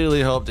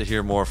 Really hope to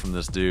hear more from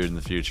this dude in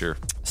the future.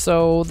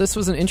 So this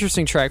was an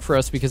interesting track for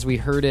us because we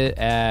heard it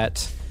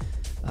at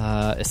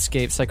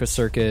Escape Psycho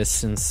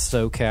Circus in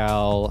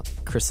SoCal.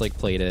 Chris Lake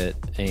played it,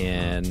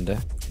 and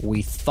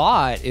we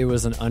thought it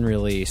was an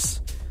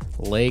unreleased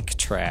Lake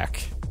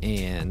track,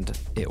 and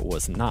it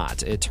was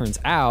not. It turns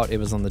out it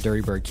was on the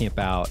Dirty Bird Camp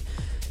Out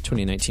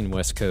 2019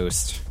 West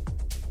Coast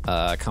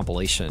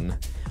compilation.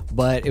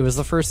 But it was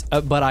the first.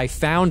 But I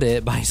found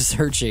it by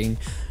searching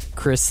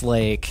Chris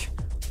Lake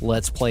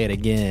Let's Play It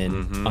Again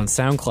on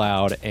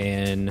SoundCloud,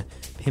 and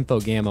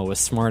Pimpo Gamma was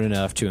smart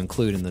enough to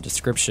include in the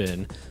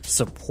description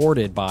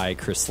supported by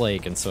Chris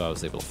Lake, and so I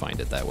was able to find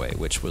it that way,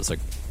 which was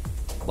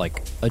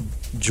a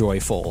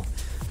joyful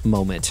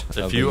moment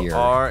of the year. If you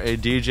are a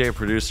DJ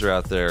producer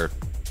out there,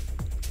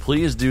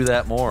 please do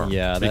that more.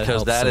 Yeah, that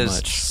because that is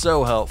much.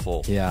 So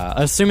helpful. Yeah,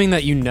 assuming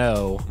that you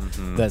know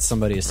that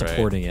somebody is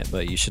supporting it,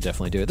 but you should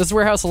definitely do it. This is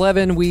Warehouse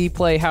 11. We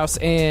play house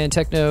and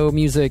techno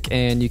music,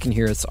 and you can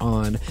hear us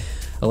on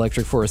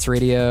Electric Forest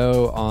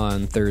Radio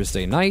on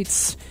Thursday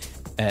nights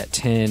at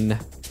 10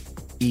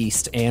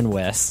 East and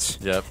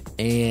West. Yep.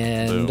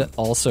 And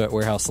also at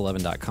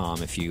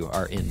warehouse11.com if you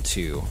are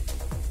into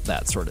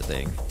that sort of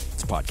thing.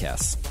 It's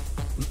podcasts.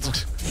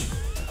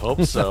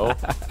 Hope so.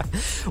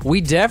 We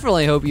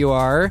definitely hope you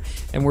are.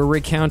 And we're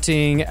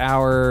recounting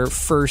our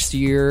first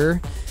year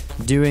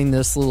doing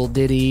this little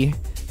ditty,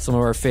 some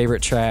of our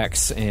favorite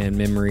tracks and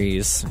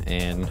memories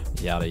and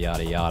yada,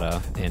 yada,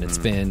 yada. And it's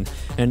been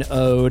an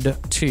ode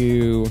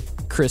to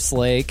Chris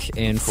Lake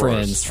and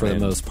friends for the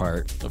most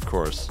part. Of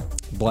course.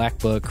 Black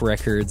Book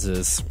Records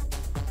is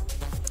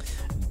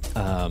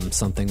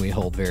something we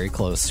hold very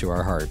close to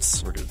our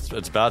hearts.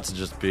 It's about to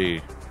just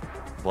be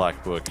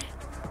Black Book,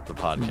 the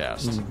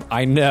podcast.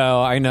 I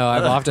know.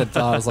 I've often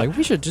thought, I was like,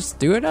 we should just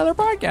do another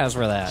podcast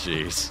for that.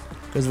 Jeez.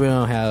 Because we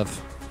don't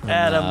have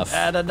enough.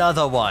 Add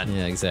another one.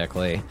 Yeah,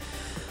 exactly.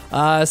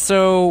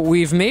 So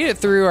we've made it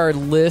through our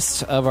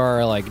list of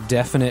our like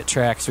definite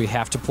tracks we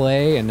have to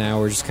play, and now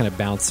we're just kind of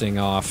bouncing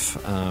off.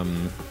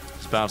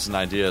 Just bouncing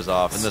ideas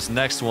off. And this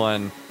next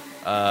one,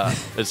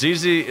 it's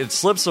easy. It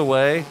slips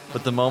away,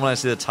 but the moment I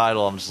see the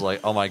title, I'm just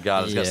like, oh my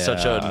god, it's got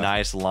such a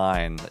nice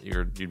line that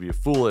you'd be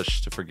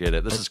foolish to forget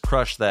it. This is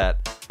Crush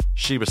That,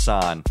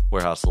 Shiba-san,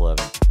 Warehouse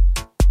 11.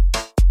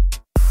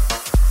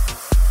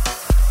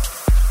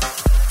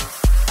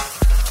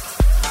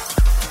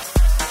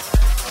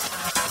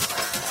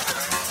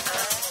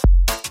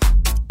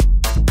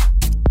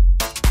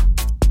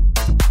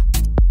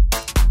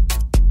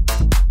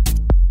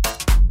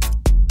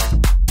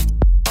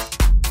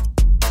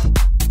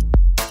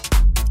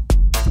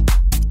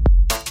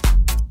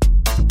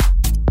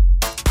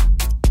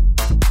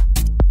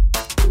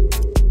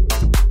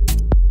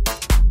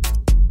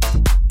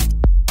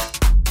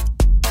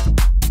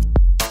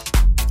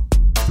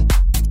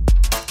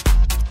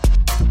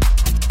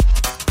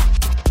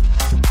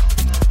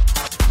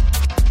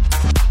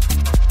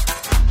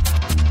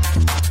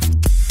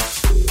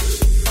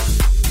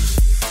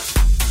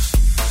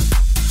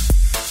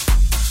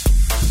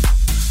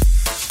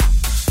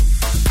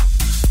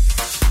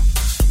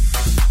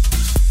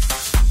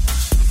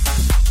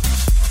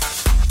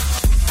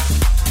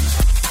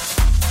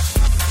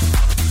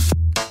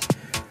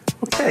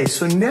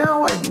 So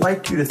now I'd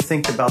like you to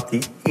think about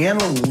the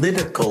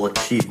analytical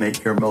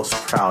achievement you're most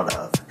proud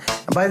of.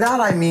 And by that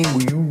I mean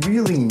where you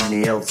really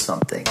nailed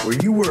something, where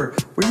you were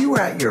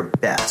at your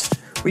best,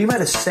 where you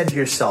might have said to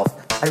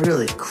yourself, I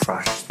really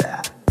crushed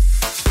that.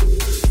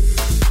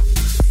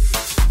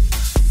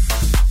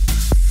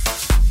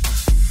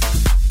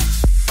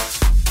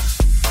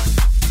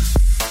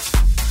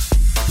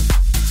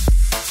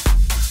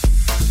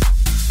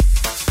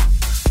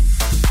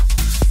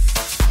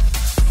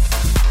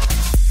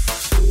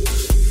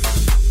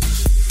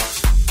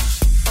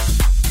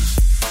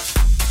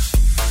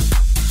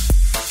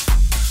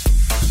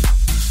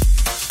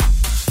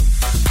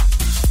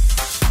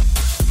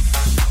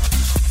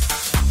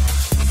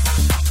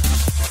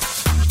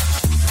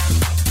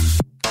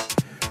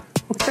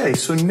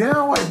 So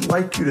now I'd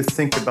like you to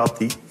think about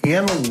the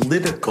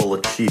analytical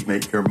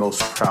achievement you're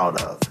most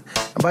proud of.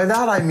 And by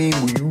that I mean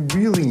where you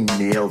really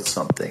nailed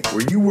something,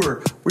 where you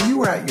were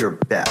at your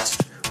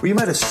best, where you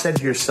might have said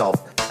to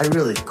yourself, I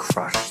really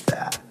crushed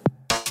that,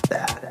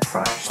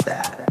 crushed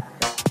that,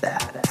 crushed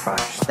that,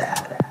 crushed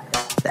that,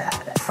 crushed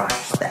that,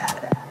 crushed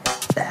that,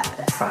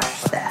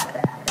 crushed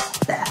that,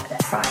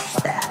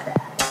 crushed that.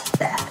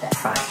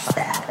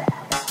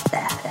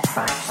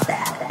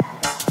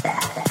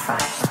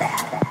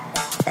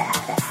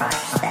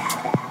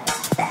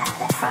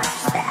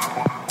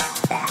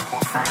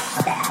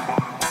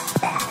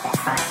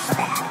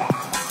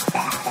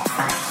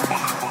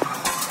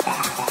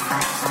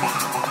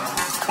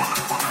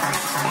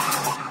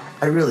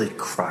 I really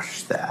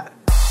crushed that.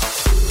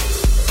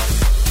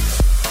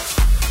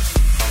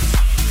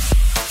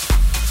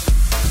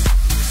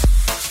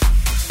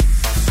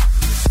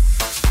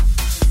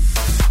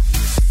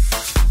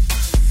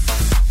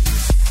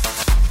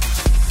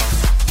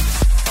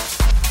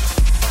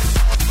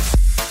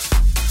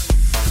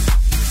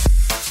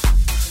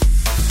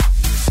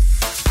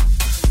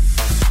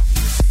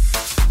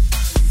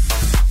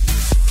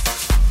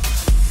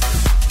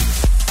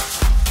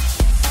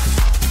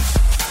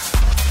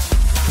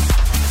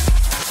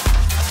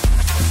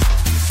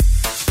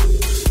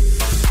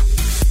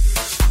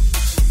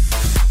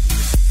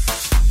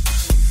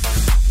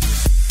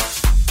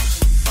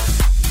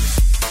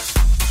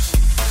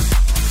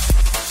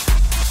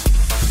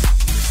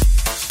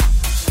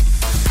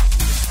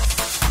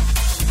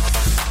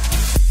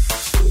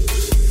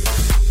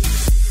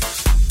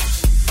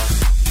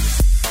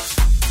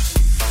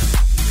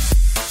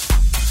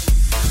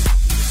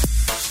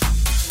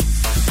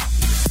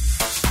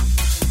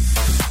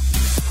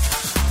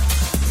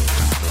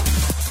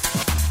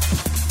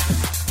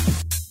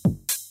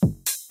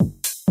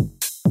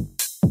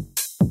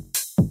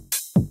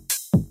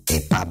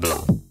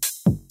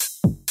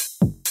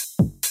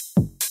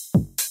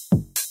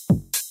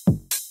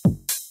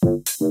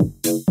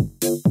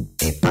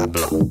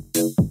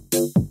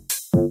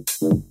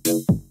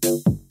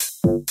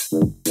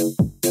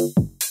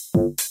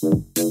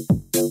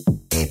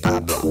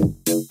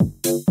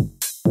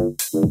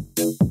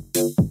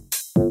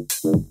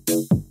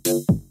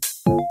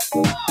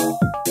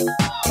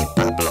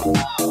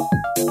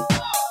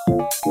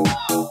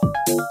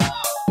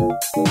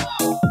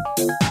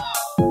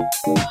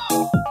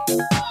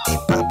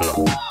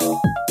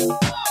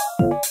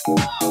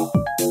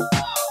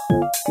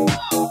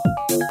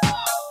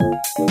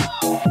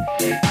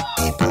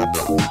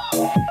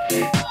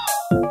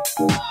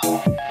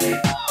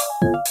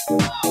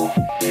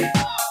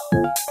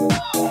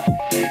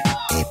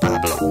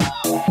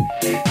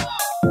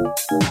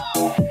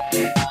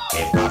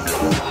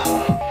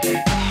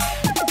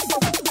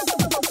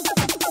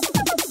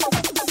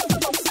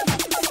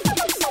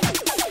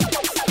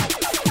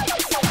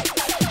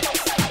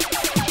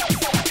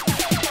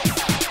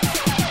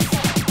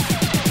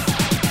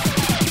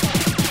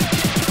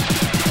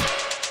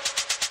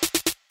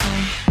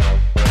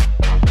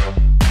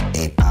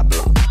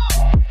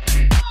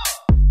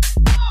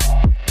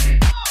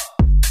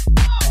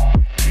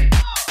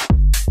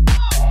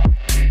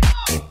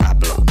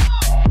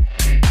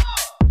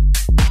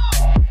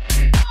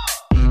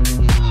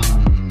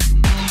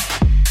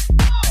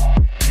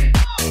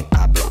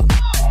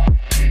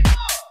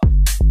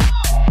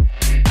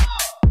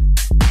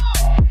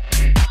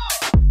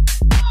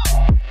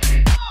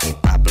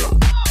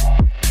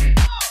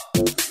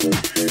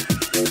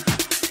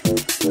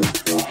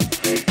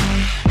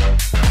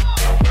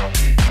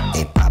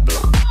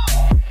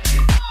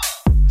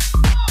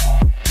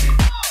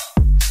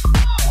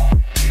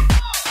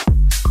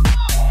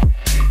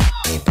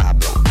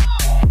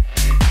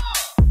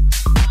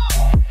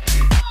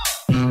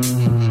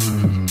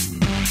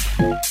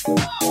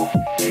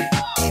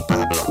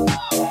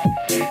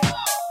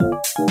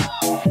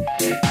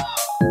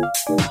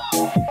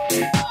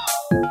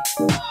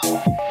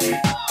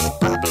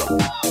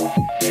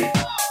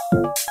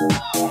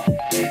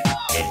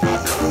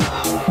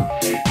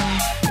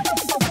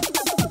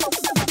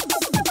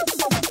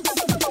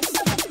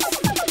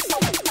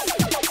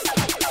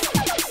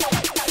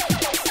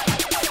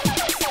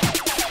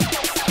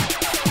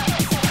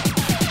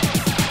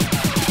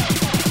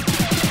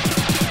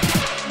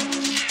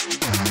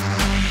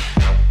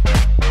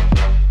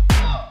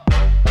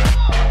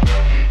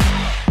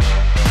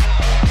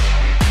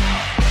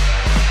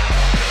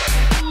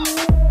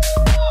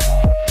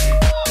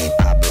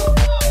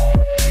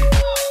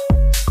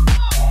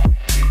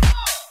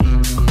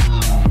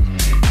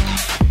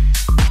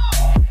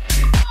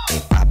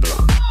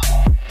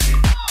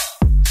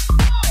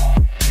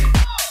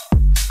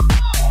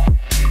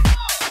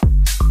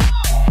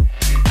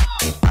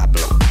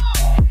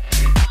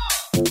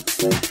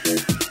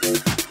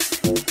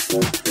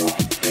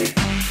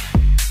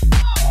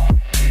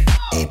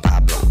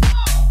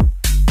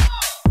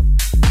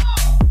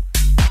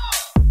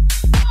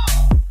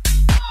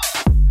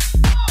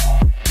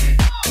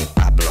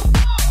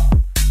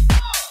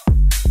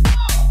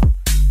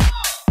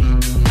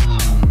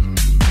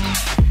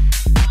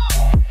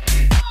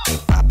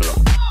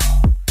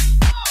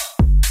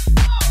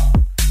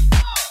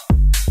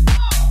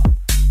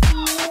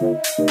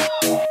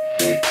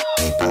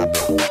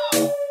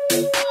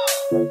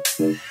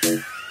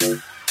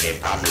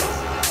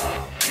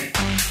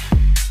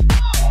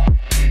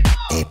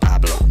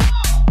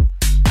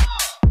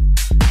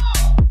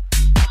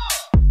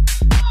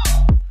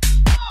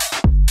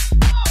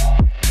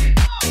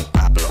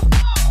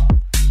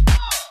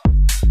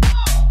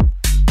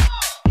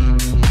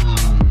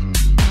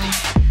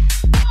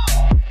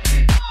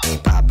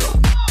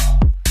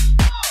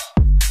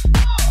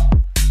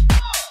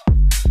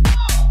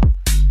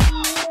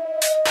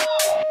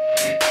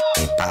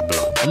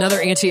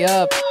 Another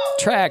Anti-Up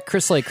track,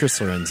 Chris Lake, Chris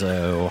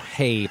Lorenzo,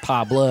 Hey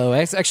Pablo.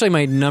 It's actually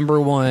my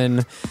number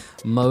one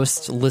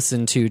most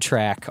listened to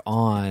track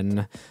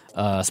on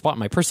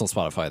my personal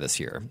Spotify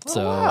this year.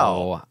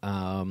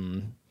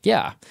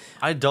 Yeah.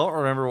 I don't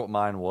remember what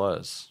mine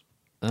was.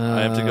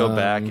 I have to go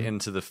back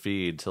into the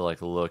feed to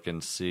like look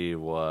and see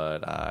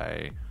what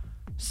I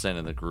sent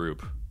in the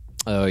group.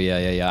 Oh,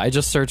 yeah. I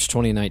just searched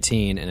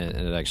 2019, and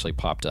it actually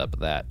popped up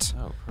that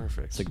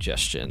perfect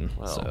suggestion.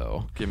 Well,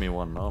 so give me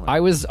one moment.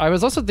 I was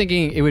also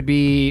thinking it would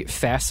be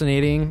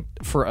fascinating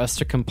for us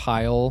to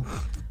compile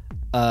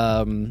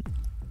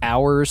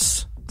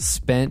hours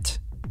spent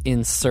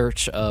in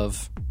search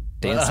of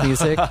dance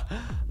music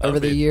over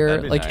the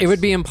year. Like, nice. It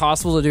would be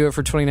impossible to do it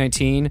for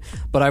 2019,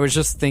 but I was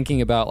just thinking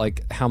about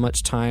like how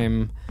much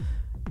time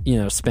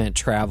spent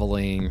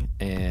traveling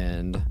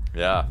and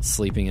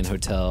sleeping in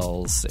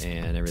hotels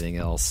and everything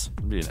else,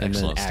 and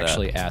then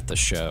actually at the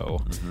show.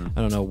 Mm-hmm.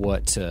 I don't know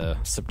what to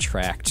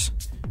subtract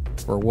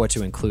or what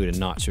to include and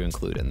not to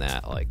include in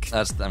that. Like,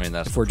 that's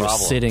if we're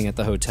just sitting at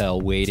the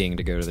hotel waiting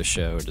to go to the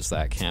show, does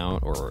that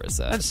count, or is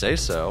that? I'd say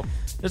so.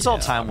 It's all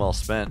time well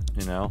spent,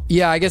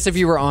 Yeah, I guess if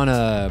you were on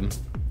a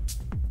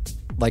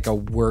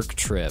work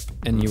trip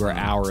and you were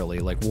hourly,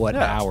 like what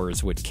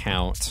hours would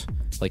count?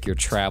 Like your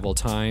travel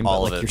time,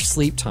 all but like your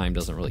sleep time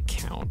doesn't really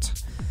count.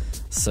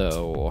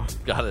 So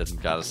gotta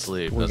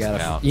sleep. Doesn't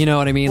count. You know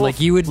what I mean? Well, like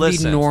you would be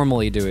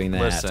normally doing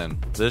that. Listen,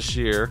 this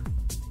year,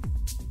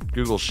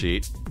 Google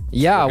Sheet.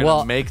 Yeah,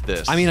 well, make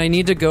this. I mean, I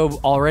need to go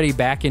already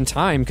back in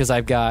time because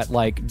I've got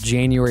like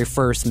January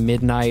 1st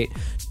midnight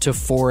to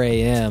 4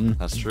 a.m.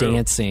 That's true.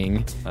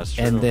 Dancing. That's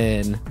true. And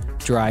then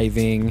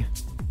driving,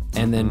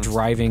 and then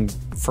driving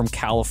from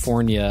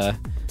California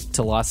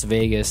to Las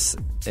Vegas,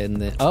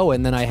 and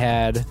then I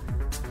had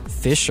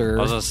Fisher.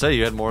 I was gonna say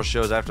you had more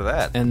shows after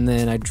that, and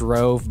then I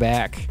drove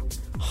back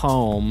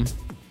home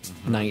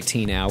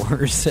 19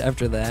 hours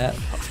after that.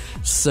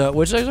 So,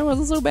 which actually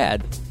wasn't so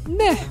bad.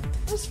 Meh.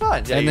 That's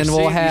fine. Yeah, and then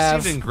we'll have.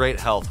 You seemed in great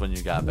health when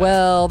you got back.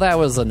 Well, that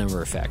was a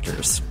number of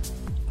factors.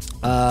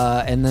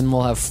 And then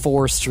we'll have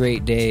 4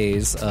 straight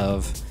days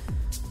of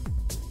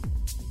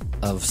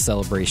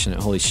celebration at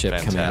Holy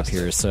Ship coming up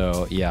here.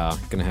 So yeah,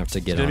 gonna have to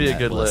get on that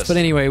good list. But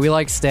anyway, we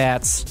like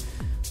stats.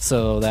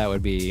 So that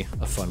would be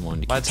a fun one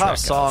to keep My top track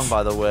song, of.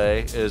 by the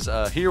way, is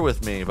Here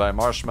With Me by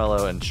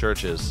Marshmello and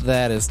Churches.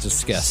 That is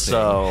disgusting.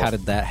 So, how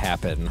did that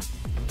happen?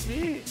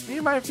 Me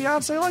and my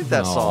fiance like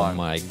that song. Oh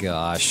my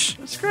gosh.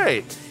 It's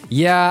great.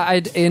 Yeah,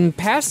 in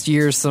past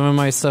years, some of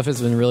my stuff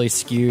has been really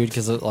skewed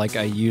because like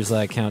I use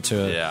that account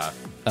to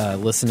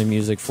listen to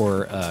music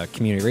for a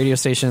community radio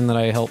station that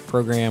I help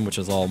program, which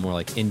is all more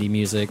like indie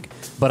music.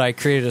 But I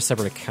created a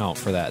separate account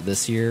for that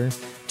this year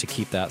to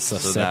keep that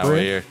stuff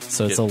separate,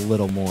 so it's a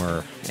little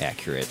more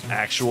accurate.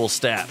 Actual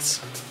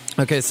stats.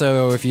 Okay,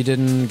 so if you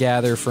didn't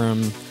gather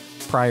from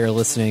prior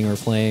listening, we're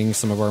playing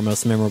some of our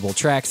most memorable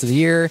tracks of the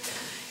year,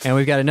 and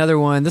we've got another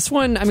one. This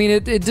one, I mean,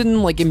 it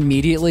didn't like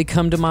immediately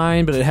come to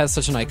mind, but it has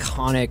such an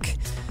iconic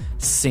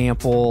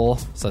sample,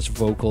 such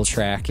vocal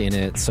track in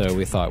it, so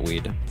we thought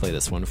we'd play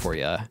this one for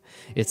you.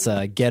 It's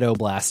Ghetto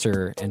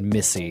Blaster and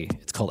Missy.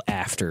 It's called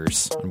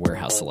Afters on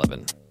Warehouse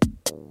 11.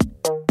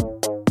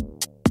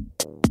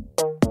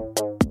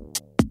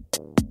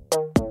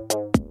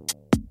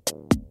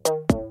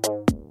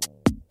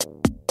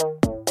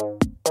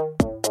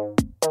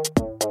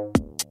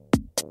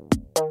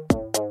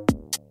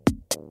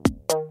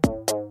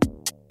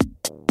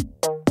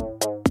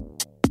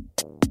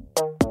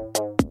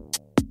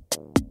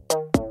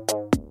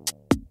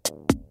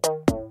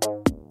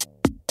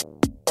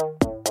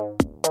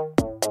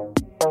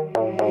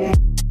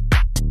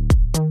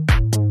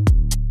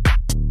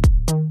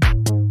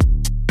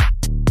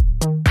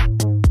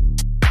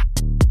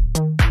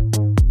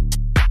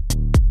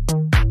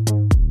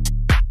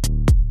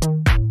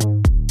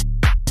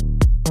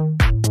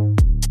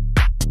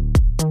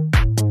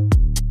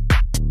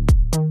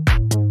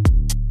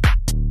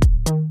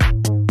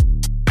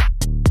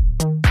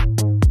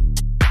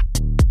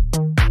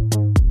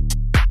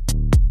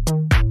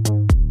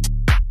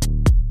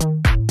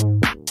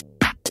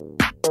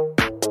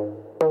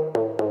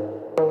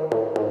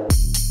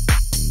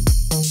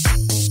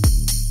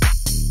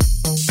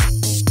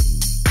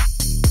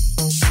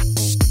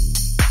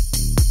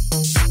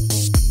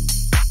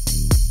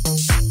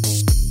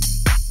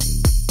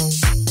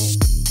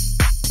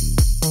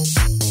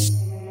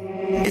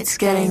 It's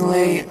getting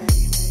late.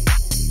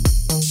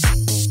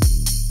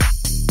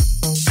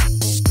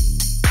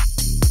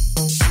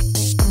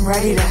 I'm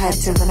ready to head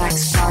to the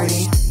next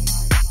party.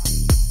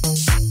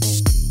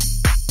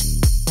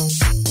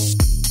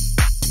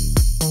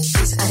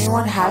 Does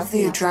anyone have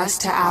the address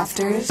to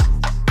Afters?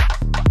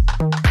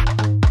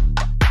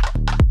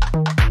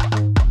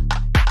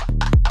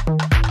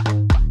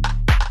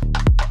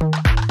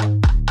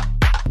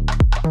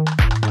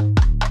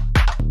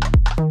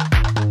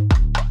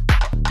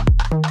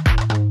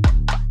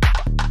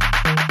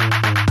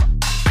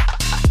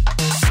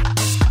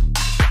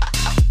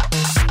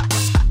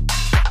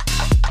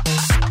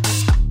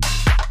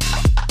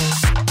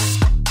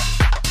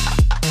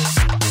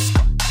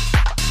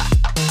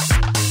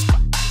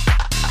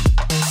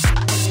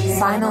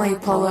 Finally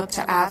pull up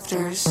to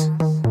Afters.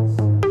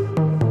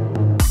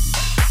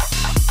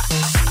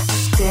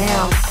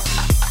 Damn,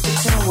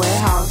 it's in a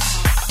warehouse.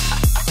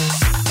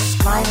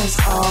 Mine is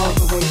all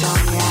the way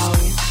down the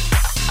alley.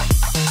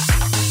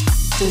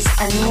 Does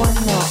anyone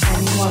know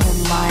anyone in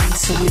line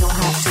so we don't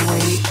have to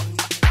wait?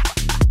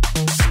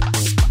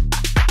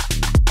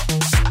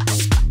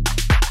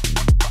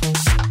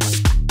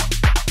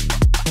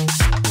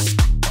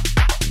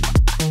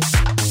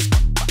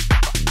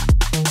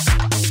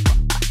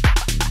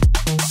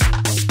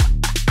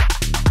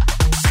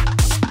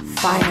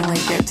 Finally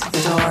get to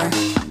the door.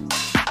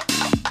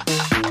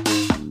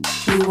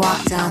 We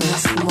walk down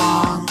this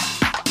long,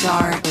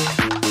 dark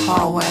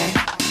hallway.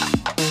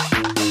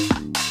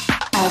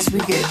 As we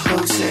get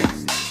closer,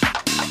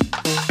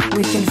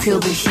 we can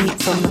feel the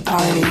heat from the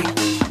party.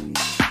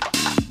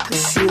 The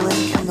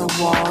ceiling and the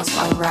walls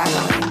are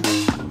rattling.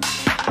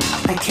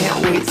 I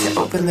can't wait to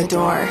open the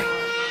door.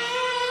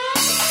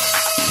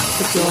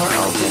 The door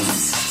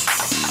opens.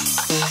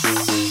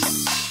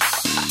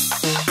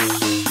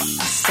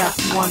 Step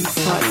one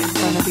foot in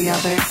front of the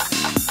other,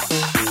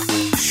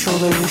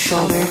 shoulder to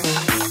shoulder.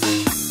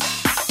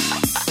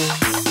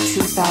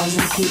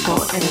 2,000 people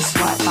in a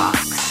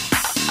sweatbox.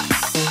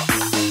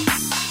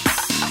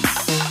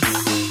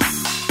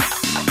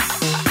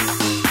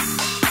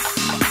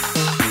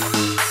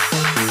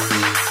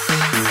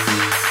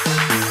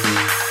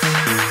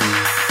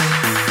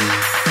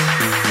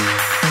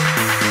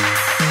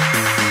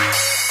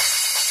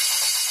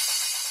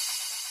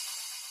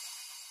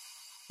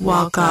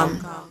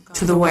 Welcome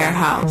to the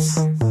warehouse.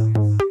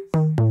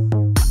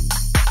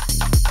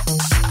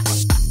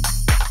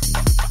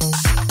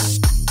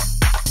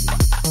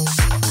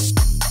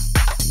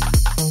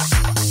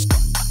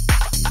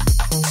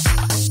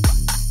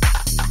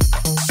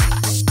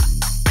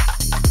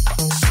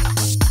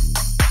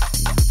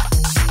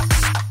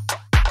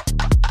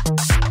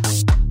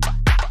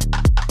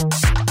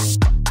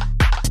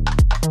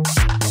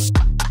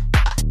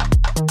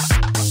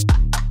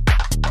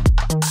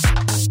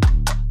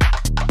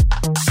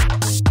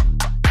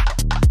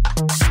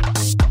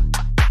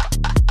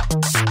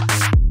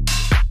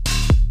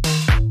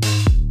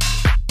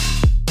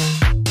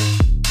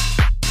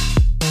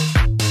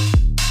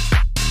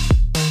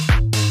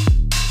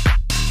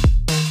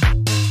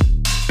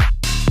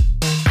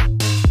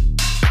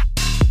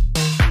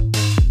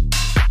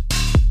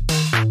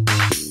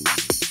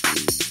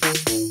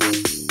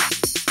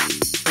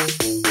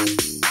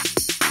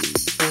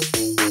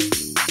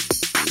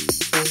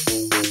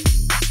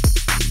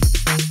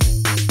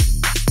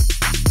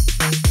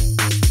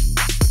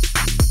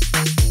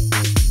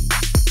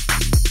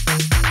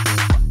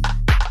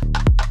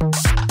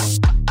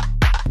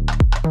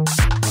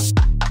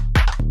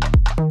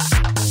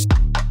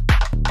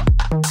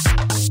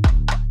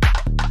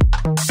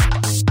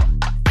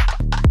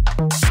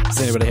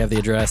 The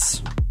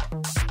address.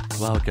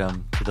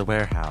 Welcome to the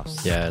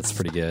warehouse. Yeah, it's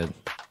pretty good.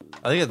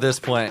 I think at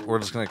this point we're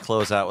just going to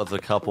close out with a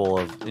couple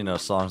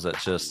of songs that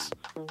just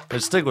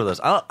stick with us.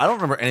 I don't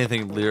remember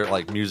anything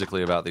like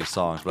musically about these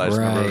songs, but I just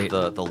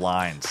remember the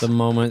lines. The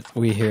moment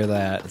we hear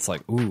that, it's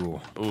like, ooh,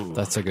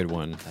 that's a good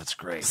one. That's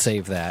great.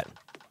 Save that.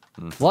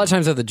 A lot of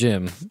times at the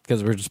gym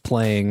because we're just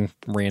playing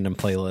random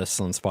playlists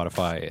on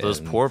Spotify.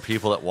 Those poor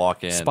people that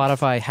walk in.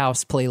 Spotify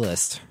house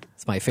playlist.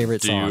 It's my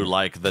favorite song. Do you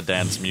like the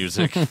dance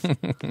music?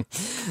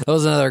 That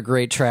was another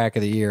great track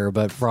of the year,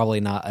 but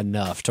probably not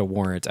enough to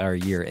warrant our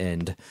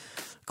year-end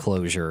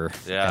closure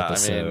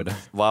episode. I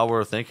mean, while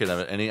we're thinking of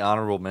it, any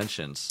honorable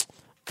mentions?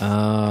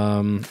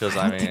 I don't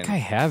think I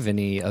have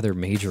any other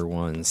major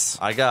ones.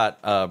 I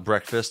got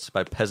Breakfast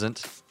by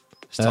Peasant.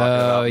 He's talking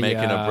about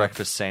making a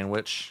breakfast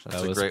sandwich.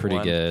 That's that was a great pretty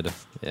one. Good.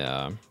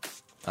 Yeah.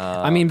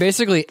 I mean,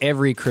 basically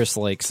every Chris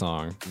Lake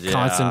song. Yeah.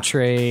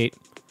 Concentrate.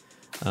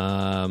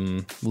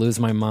 Lose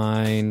My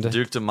Mind.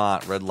 Duke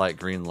Dumont, Red Light,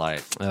 Green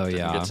Light. Oh,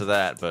 yeah. Didn't get to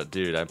that, but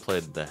dude, I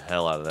played the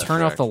hell out of that Turn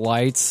track. Off the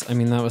Lights. I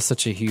mean, that was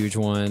such a huge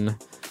one.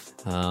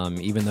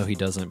 Even though he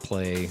doesn't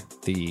play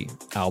the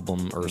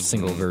album or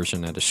single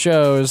version at his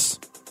shows,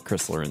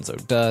 Chris Lorenzo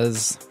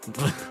does.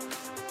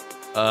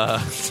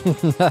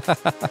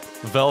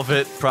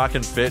 Velvet, Proc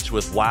and Fitch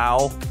with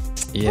Wow.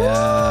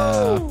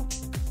 Yeah. Woo!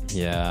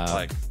 Yeah.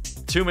 Like,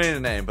 too many to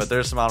name, but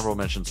there's some honorable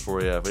mentions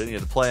for you. We didn't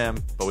get to play them,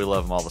 but we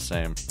love them all the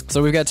same.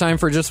 So we've got time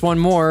for just one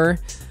more.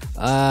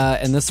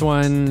 And this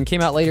one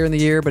came out later in the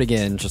year, but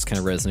again, just kind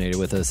of resonated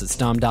with us. It's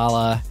Dom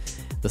Dalla,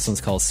 This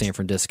one's called San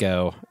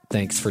Francisco.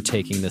 Thanks for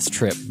taking this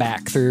trip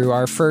back through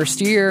our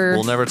first year.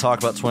 We'll never talk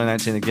about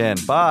 2019 again.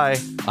 Bye.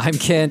 I'm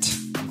Kent.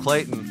 I'm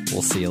Clayton.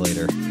 We'll see you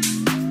later.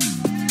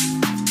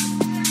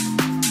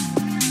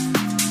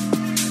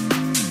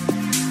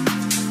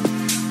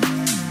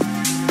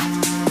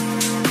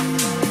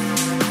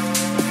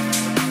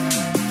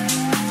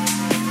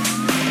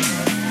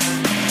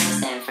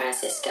 San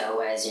Francisco,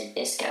 where's your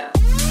disco?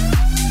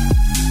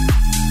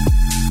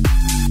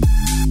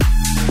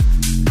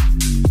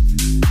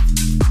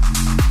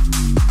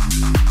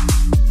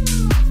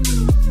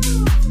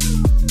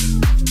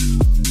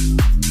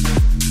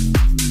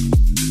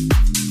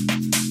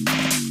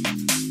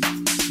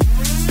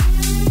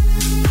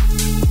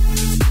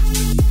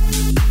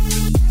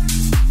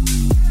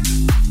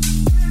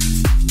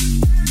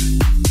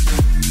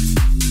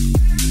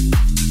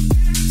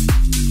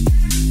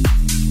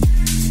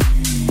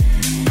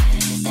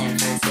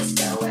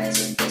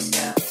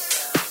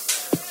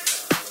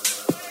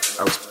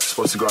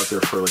 To go out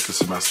there for like a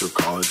semester of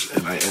college,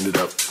 and I ended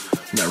up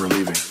never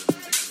leaving.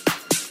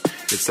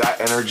 It's that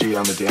energy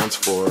on the dance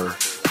floor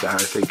that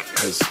I think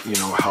has,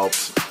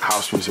 helped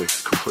house music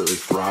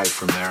completely thrive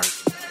from there.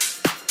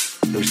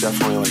 There's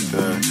definitely like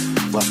the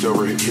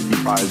leftover hippie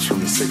vibes from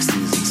the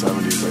 60s and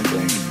 70s, I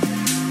think.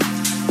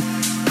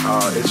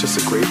 It's just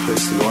a great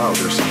place to go out.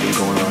 There's something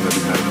going on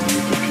every night of the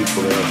week, and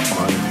people there are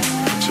fun.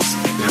 It's just,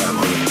 I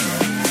love it.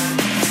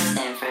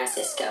 San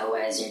Francisco,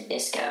 where's your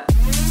disco?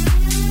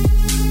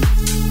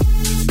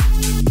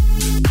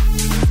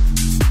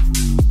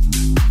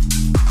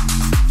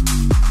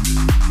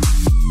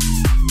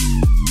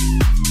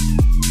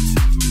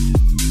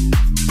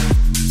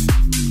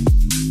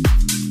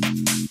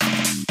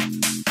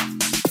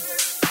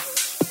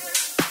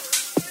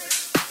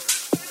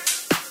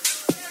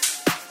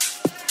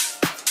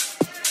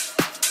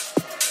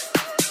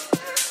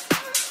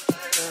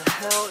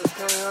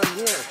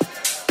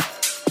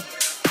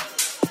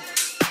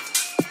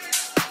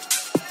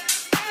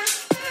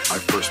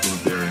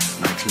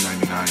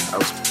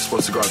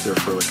 To go out there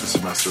for like a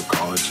semester of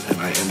college,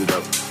 and I ended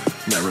up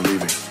never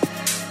leaving.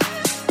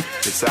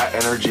 It's that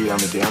energy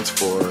on the dance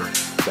floor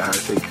that I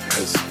think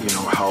has,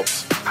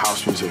 helped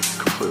house music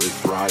completely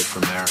thrive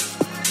from there.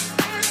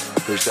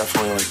 There's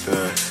definitely like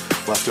the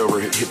leftover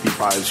hippie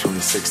vibes from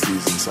the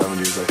 60s and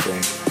 70s, I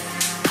think.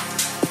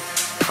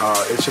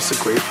 It's just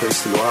a great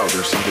place to go out.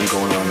 There's something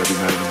going on every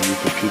night of the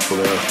week, and people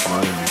there are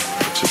fun, and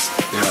it's just,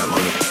 I love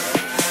it.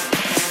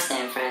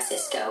 San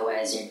Francisco,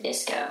 where's your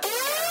disco?